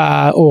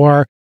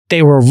 or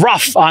they were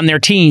rough on their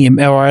team,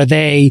 or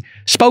they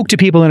spoke to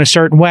people in a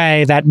certain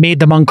way that made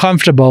them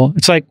uncomfortable.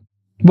 It's like,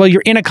 well,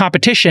 you're in a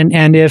competition,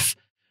 and if,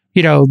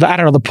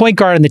 the point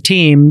guard in the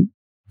team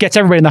gets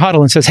everybody in the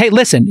huddle and says, hey,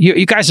 listen,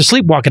 you guys are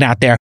sleepwalking out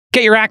there.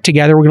 Get your act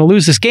together. We're going to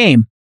lose this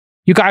game.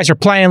 You guys are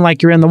playing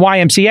like you're in the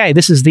YMCA.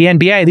 This is the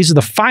NBA. These are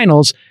the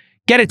finals.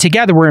 Get it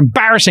together. We're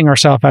embarrassing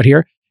ourselves out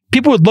here.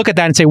 People would look at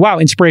that and say, wow,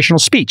 inspirational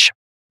speech.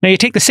 Now you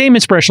take the same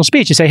inspirational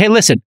speech and say, hey,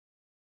 listen,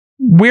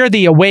 we're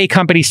the away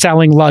company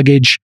selling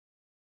luggage.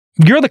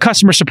 You're the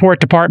customer support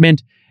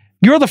department.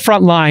 You're the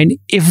front line.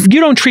 If you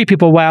don't treat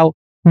people well,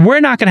 we're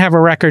not going to have a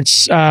record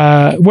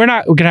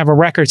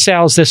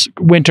sales this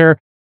winter,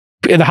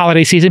 in the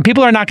holiday season.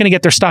 People are not going to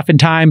get their stuff in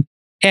time.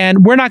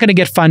 And we're not going to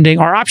get funding.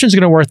 Our options are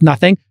going to be worth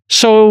nothing.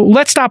 So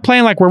let's stop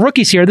playing like we're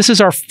rookies here. This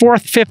is our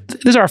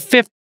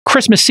fifth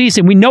Christmas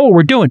season. We know what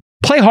we're doing.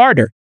 Play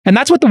harder. And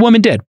that's what the woman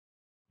did.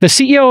 The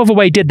CEO of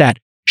Away did that.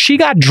 She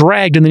got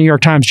dragged in the New York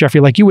Times, Jeffrey,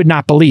 like you would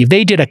not believe.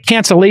 They did a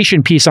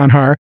cancellation piece on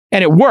her,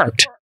 and it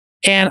worked.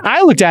 And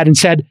I looked at it and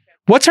said,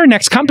 what's her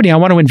next company I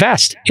want to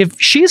invest? If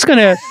she's going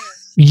to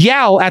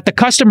yell at the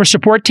customer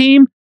support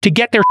team to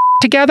get their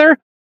together,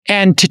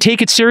 and to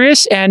take it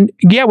serious. And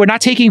we're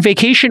not taking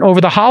vacation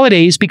over the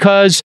holidays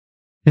because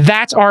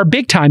that's our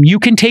big time. You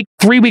can take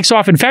 3 weeks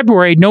off in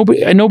February.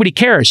 Nobody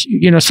cares.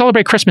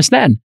 Celebrate Christmas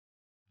then.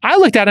 I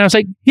looked at it and I was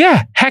like,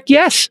 yeah, heck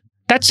yes.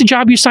 That's the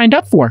job you signed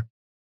up for.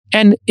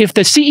 And if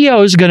the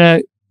CEO is going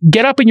to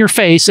get up in your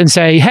face and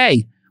say,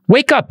 hey,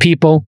 wake up,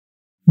 people,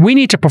 we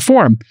need to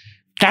perform,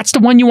 that's the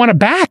one you want to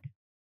back.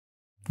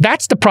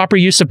 That's the proper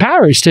use of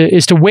power, is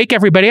to wake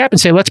everybody up and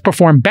say, let's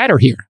perform better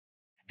here.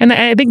 And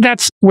I think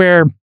that's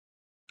where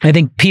I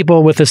think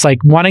people with this like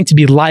wanting to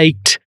be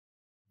liked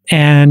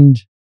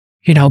and,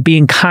 you know,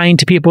 being kind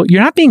to people,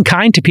 you're not being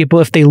kind to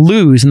people if they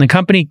lose and the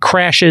company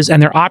crashes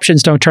and their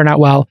options don't turn out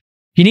well.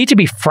 You need to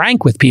be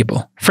frank with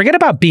people. Forget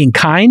about being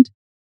kind.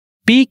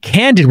 Be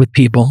candid with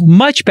people.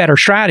 Much better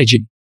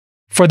strategy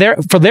for their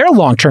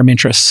long-term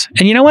interests.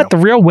 And you know what? The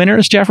real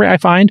winners, Jeffrey, I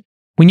find,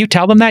 when you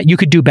tell them that you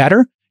could do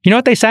better, you know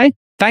what they say?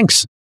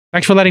 Thanks.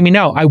 Thanks for letting me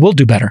know. I will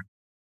do better.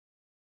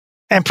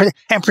 And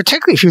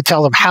particularly if you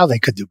tell them how they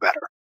could do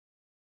better.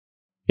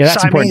 Yeah,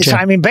 that's important too. So,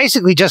 I mean,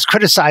 basically just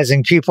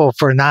criticizing people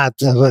for not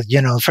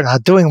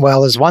doing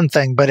well is one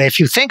thing. But if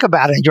you think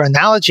about it, your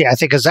analogy, I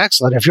think, is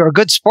excellent. If you're a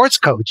good sports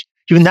coach,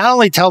 you not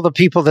only tell the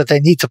people that they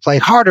need to play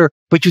harder,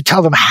 but you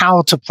tell them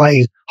how to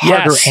play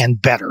harder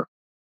and better.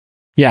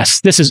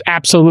 Yes, this is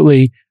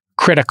absolutely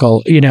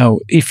critical. You know,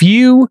 if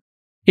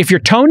your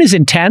tone is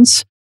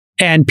intense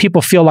and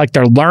people feel like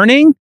they're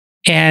learning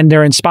and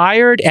they're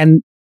inspired,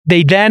 and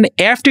they then,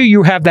 after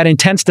you have that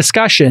intense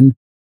discussion,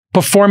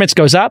 performance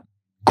goes up,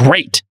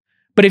 great.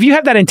 But if you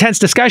have that intense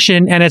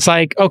discussion and it's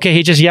like, okay,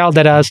 he just yelled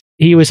at us,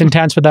 he was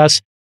intense with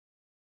us,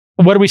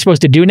 what are we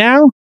supposed to do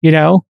now? You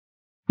know,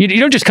 you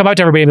don't just come out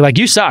to everybody and be like,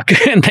 you suck,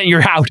 and then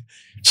you're out.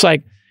 It's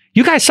like,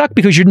 you guys suck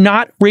because you're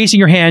not raising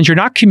your hands, you're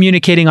not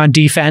communicating on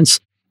defense,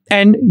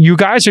 and you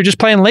guys are just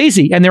playing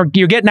lazy and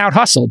you're getting out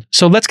hustled.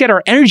 So let's get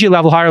our energy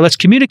level higher. Let's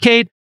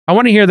communicate. I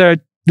want to hear the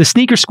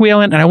sneaker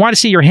squealing, and I want to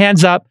see your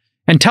hands up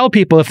and tell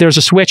people if there's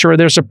a switch or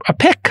there's a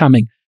pick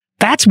coming.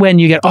 That's when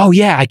you get, oh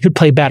yeah, I could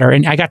play better.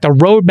 And I got the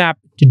roadmap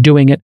to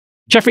doing it.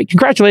 Jeffrey,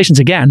 congratulations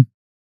again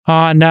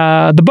on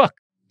the book.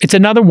 It's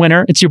another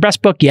winner. It's your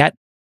best book yet.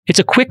 It's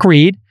a quick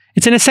read.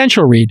 It's an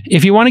essential read.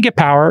 If you want to get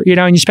power, you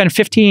know, and you spend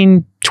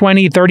 15,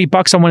 20, 30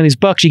 bucks on one of these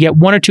books, you get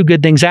one or two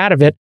good things out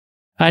of it.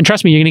 And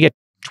trust me, you're going to get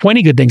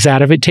 20 good things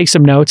out of it. Take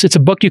some notes. It's a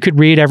book you could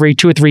read every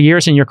 2 or 3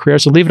 years in your career.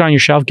 So leave it on your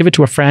shelf. Give it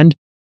to a friend.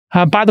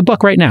 Buy the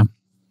book right now.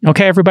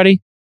 Okay,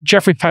 everybody?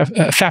 Jeffrey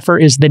Pfeffer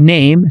is the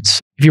name.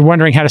 If you're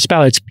wondering how to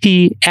spell it,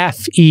 it's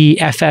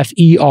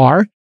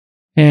Pfeffer.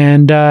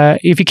 And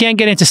if you can't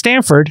get into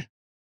Stanford,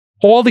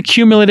 all the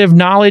cumulative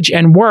knowledge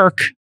and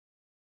work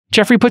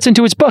Jeffrey puts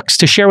into his books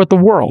to share with the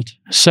world.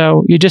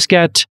 So you just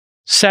get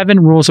 7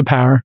 Rules of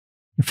Power.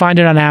 You find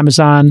it on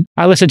Amazon.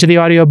 I listened to the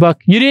audiobook.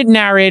 You didn't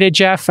narrate it,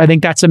 Jeff. I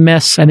think that's a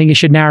miss. I think you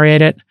should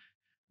narrate it.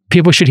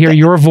 People should hear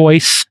your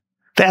voice.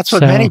 That's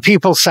what many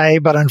people say,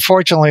 but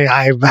unfortunately,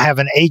 I have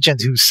an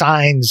agent who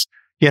signs,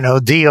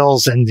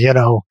 deals, and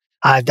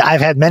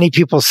I've had many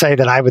people say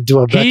that I would do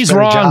a better job. He's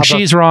wrong.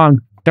 She's wrong.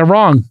 They're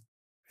wrong.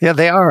 Yeah,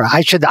 they are.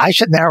 I should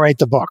narrate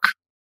the book.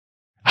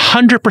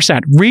 100%.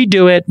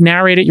 Redo it,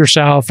 narrate it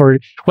yourself, or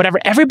whatever.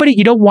 Everybody,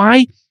 you know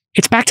why?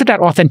 It's back to that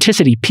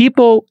authenticity.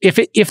 People,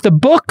 if the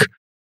book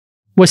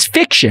was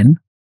fiction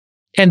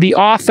and the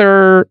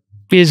author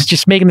is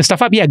just making the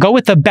stuff up, yeah, go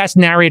with the best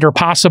narrator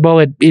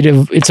possible.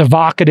 It's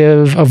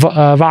evocative of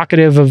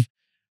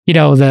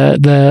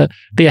the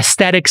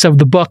aesthetics of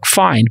the book.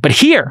 Fine, but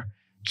here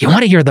you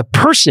want to hear the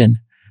person.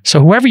 So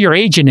whoever your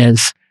agent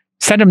is,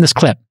 send them this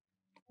clip.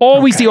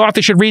 Always the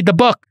author should read the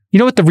book. You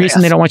know what the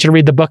reason they don't want you to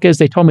read the book is?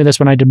 They told me this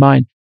when I did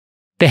mine.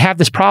 They have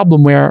this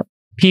problem where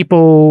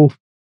people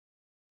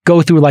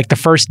go through like the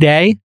first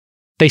day,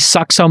 they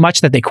suck so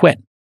much that they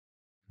quit.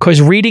 Because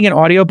reading an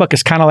audiobook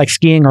is kind of like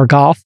skiing or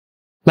golf.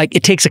 Like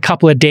it takes a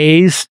couple of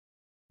days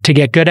to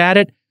get good at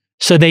it.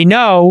 So they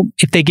know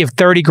if they give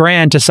 30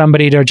 grand to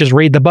somebody to just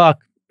read the book,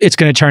 it's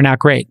going to turn out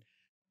great.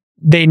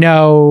 They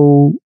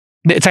know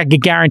it's like a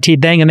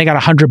guaranteed thing, and they got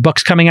 100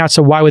 books coming out.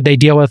 So why would they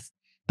deal with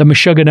the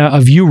mashugana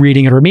of you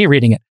reading it or me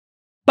reading it?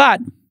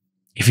 But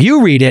if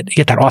you read it, you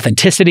get that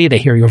authenticity. They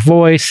hear your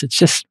voice.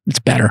 It's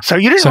better. So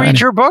you didn't read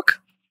your book?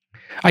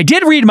 I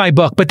did read my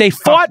book, but they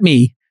fought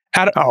me.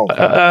 And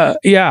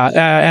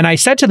I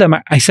said to them,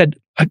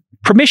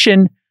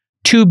 permission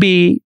to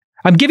be,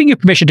 I'm giving you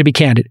permission to be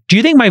candid. Do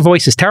you think my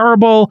voice is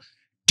terrible?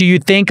 Do you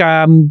think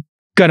I'm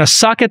going to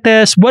suck at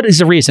this? What is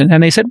the reason?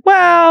 And they said,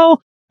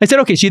 well, I said,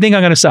 okay, so you think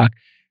I'm going to suck.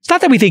 It's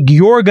not that we think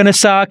you're going to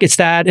suck. It's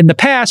that in the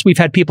past, we've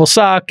had people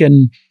suck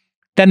and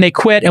then they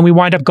quit and we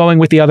wind up going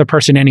with the other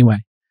person anyway.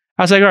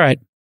 I was like, all right,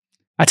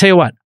 I'll tell you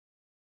what,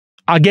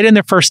 I'll get in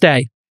there first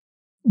day.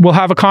 We'll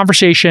have a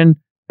conversation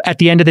at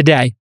the end of the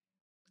day.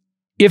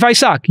 If I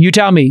suck, you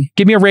tell me,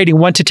 give me a rating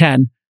 1 to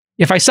 10.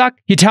 If I suck,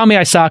 you tell me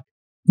I suck.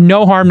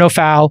 No harm, no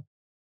foul.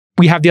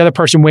 We have the other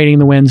person waiting in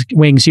the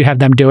wings. You have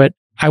them do it.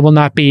 I will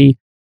not be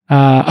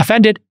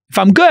offended. If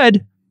I'm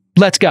good,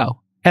 let's go.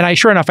 And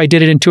sure enough, I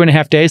did it in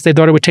 2.5 days. They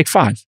thought it would take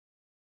 5.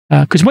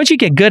 Because once you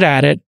get good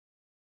at it,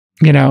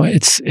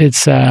 it's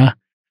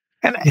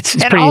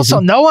pretty also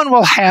easy. No one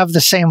will have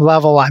the same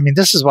level. I mean,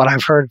 this is what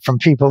I've heard from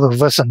people who've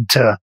listened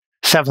to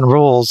 7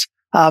 Rules.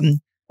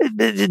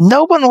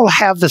 No one will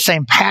have the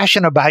same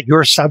passion about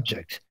your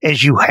subject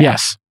as you have.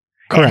 Yes.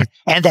 Correct.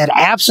 And that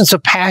absence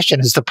of passion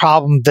is the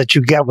problem that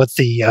you get with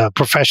the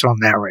professional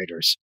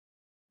narrators.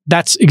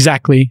 That's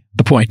exactly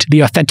the point.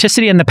 The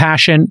authenticity and the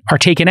passion are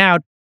taken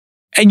out,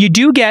 and you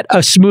do get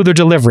a smoother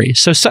delivery.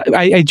 So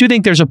I do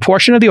think there's a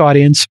portion of the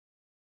audience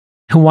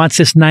who wants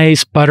this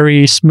nice,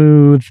 buttery,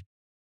 smooth,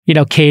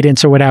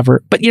 cadence or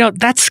whatever. But,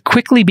 that's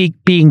quickly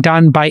being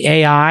done by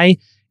AI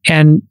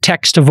and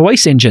text to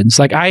voice engines.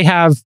 Like I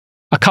have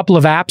a couple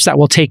of apps that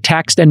will take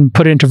text and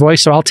put it into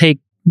voice. So I'll take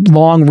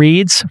long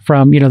reads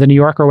from, the New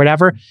Yorker or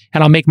whatever,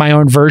 and I'll make my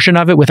own version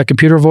of it with a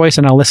computer voice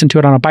and I'll listen to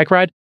it on a bike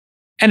ride.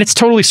 And it's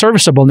totally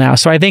serviceable now.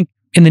 So I think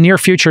in the near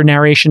future,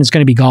 narration is going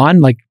to be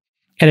gone.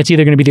 And it's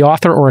either going to be the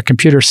author or a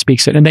computer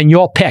speaks it. And then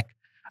you'll pick.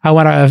 I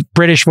want a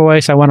British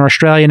voice. I want an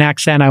Australian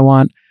accent. I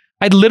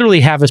literally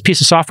have this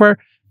piece of software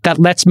that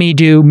lets me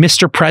do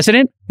Mr.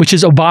 President, which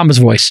is Obama's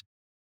voice.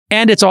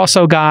 And it's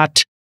also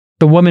got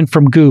the woman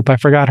from Goop. I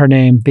forgot her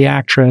name, the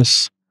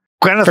actress.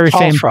 Gwyneth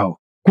Paltrow.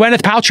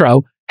 Gwyneth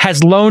Paltrow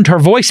has loaned her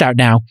voice out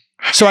now.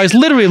 So I was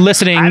literally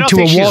listening to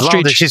a Wall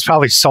Street. She's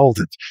probably sold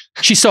it.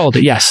 She sold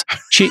it, yes.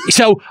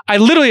 So I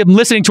literally am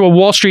listening to a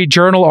Wall Street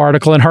Journal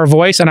article in her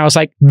voice, and I was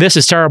like, "This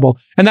is terrible."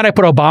 And then I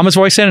put Obama's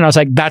voice in, and I was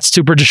like, "That's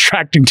super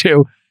distracting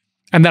too."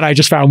 And then I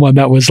just found one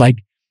that was like,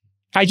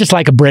 I just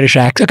like a British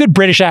accent, a good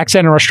British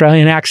accent or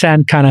Australian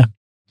accent, kind of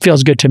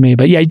feels good to me.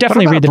 But yeah, you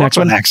definitely read the next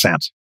one.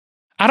 Accent.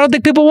 I don't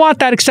think people want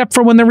that except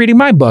for when they're reading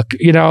my book,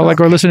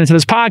 or listening to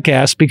this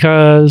podcast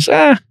because,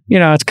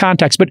 it's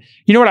context. But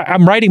you know what?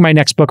 I'm writing my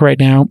next book right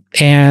now.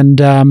 And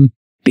the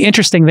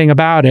interesting thing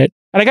about it,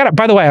 and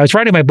by the way, I was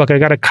writing my book. I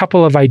got a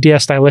couple of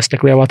ideas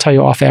stylistically. I will tell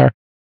you off air.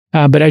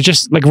 But I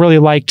just really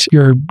liked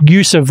your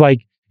use of I'll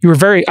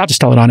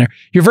just tell it on air.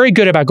 You're very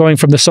good about going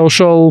from the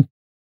social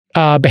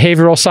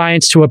behavioral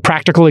science to a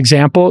practical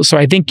example. So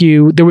I think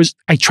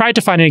I tried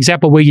to find an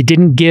example where you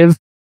didn't give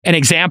an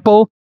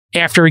example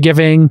after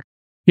giving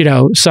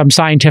some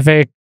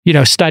scientific,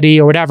 study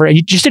or whatever. And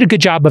you just did a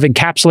good job of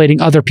encapsulating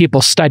other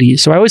people's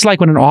studies. So I always like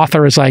when an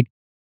author is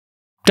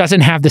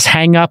doesn't have this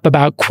hang up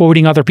about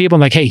quoting other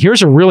people and hey,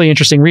 here's a really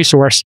interesting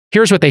resource.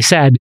 Here's what they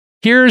said.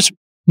 Here's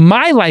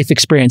my life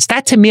experience.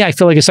 That to me, I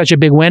feel like is such a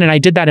big win. And I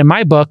did that in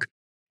my book.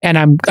 And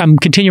I'm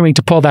continuing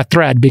to pull that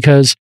thread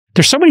because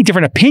there's so many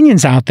different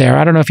opinions out there.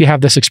 I don't know if you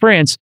have this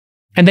experience.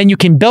 And then you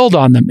can build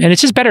on them. And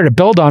it's just better to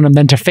build on them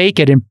than to fake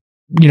it and,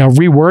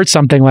 reword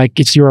something like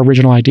it's your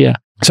original idea.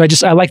 So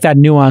I like that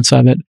nuance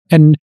of it.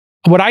 And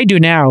what I do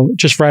now,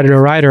 just writer to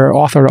writer,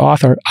 author to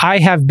author, I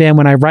have been,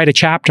 when I write a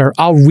chapter,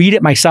 I'll read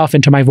it myself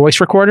into my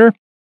voice recorder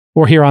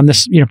or here on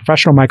this,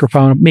 professional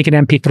microphone, make an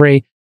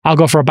MP3. I'll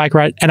go for a bike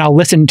ride and I'll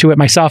listen to it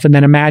myself and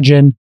then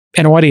imagine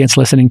an audience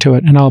listening to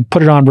it. And I'll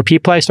put it on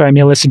repeat play. So I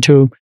may listen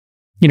to,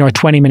 a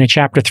 20-minute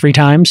chapter 3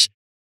 times.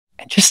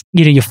 And just,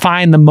 you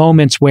find the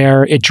moments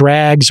where it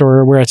drags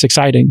or where it's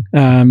exciting.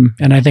 And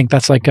I think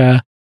that's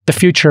the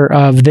future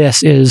of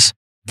this is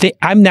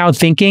I'm now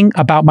thinking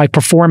about my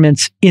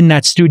performance in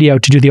that studio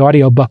to do the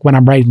audiobook when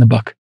I'm writing the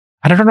book.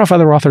 I don't know if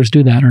other authors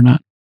do that or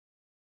not,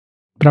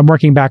 but I'm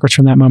working backwards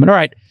from that moment. All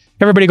right,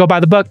 everybody go buy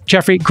the book.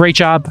 Jeffrey, great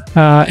job.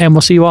 And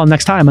we'll see you all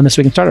next time on This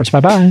Week in Startups.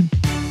 Bye-bye.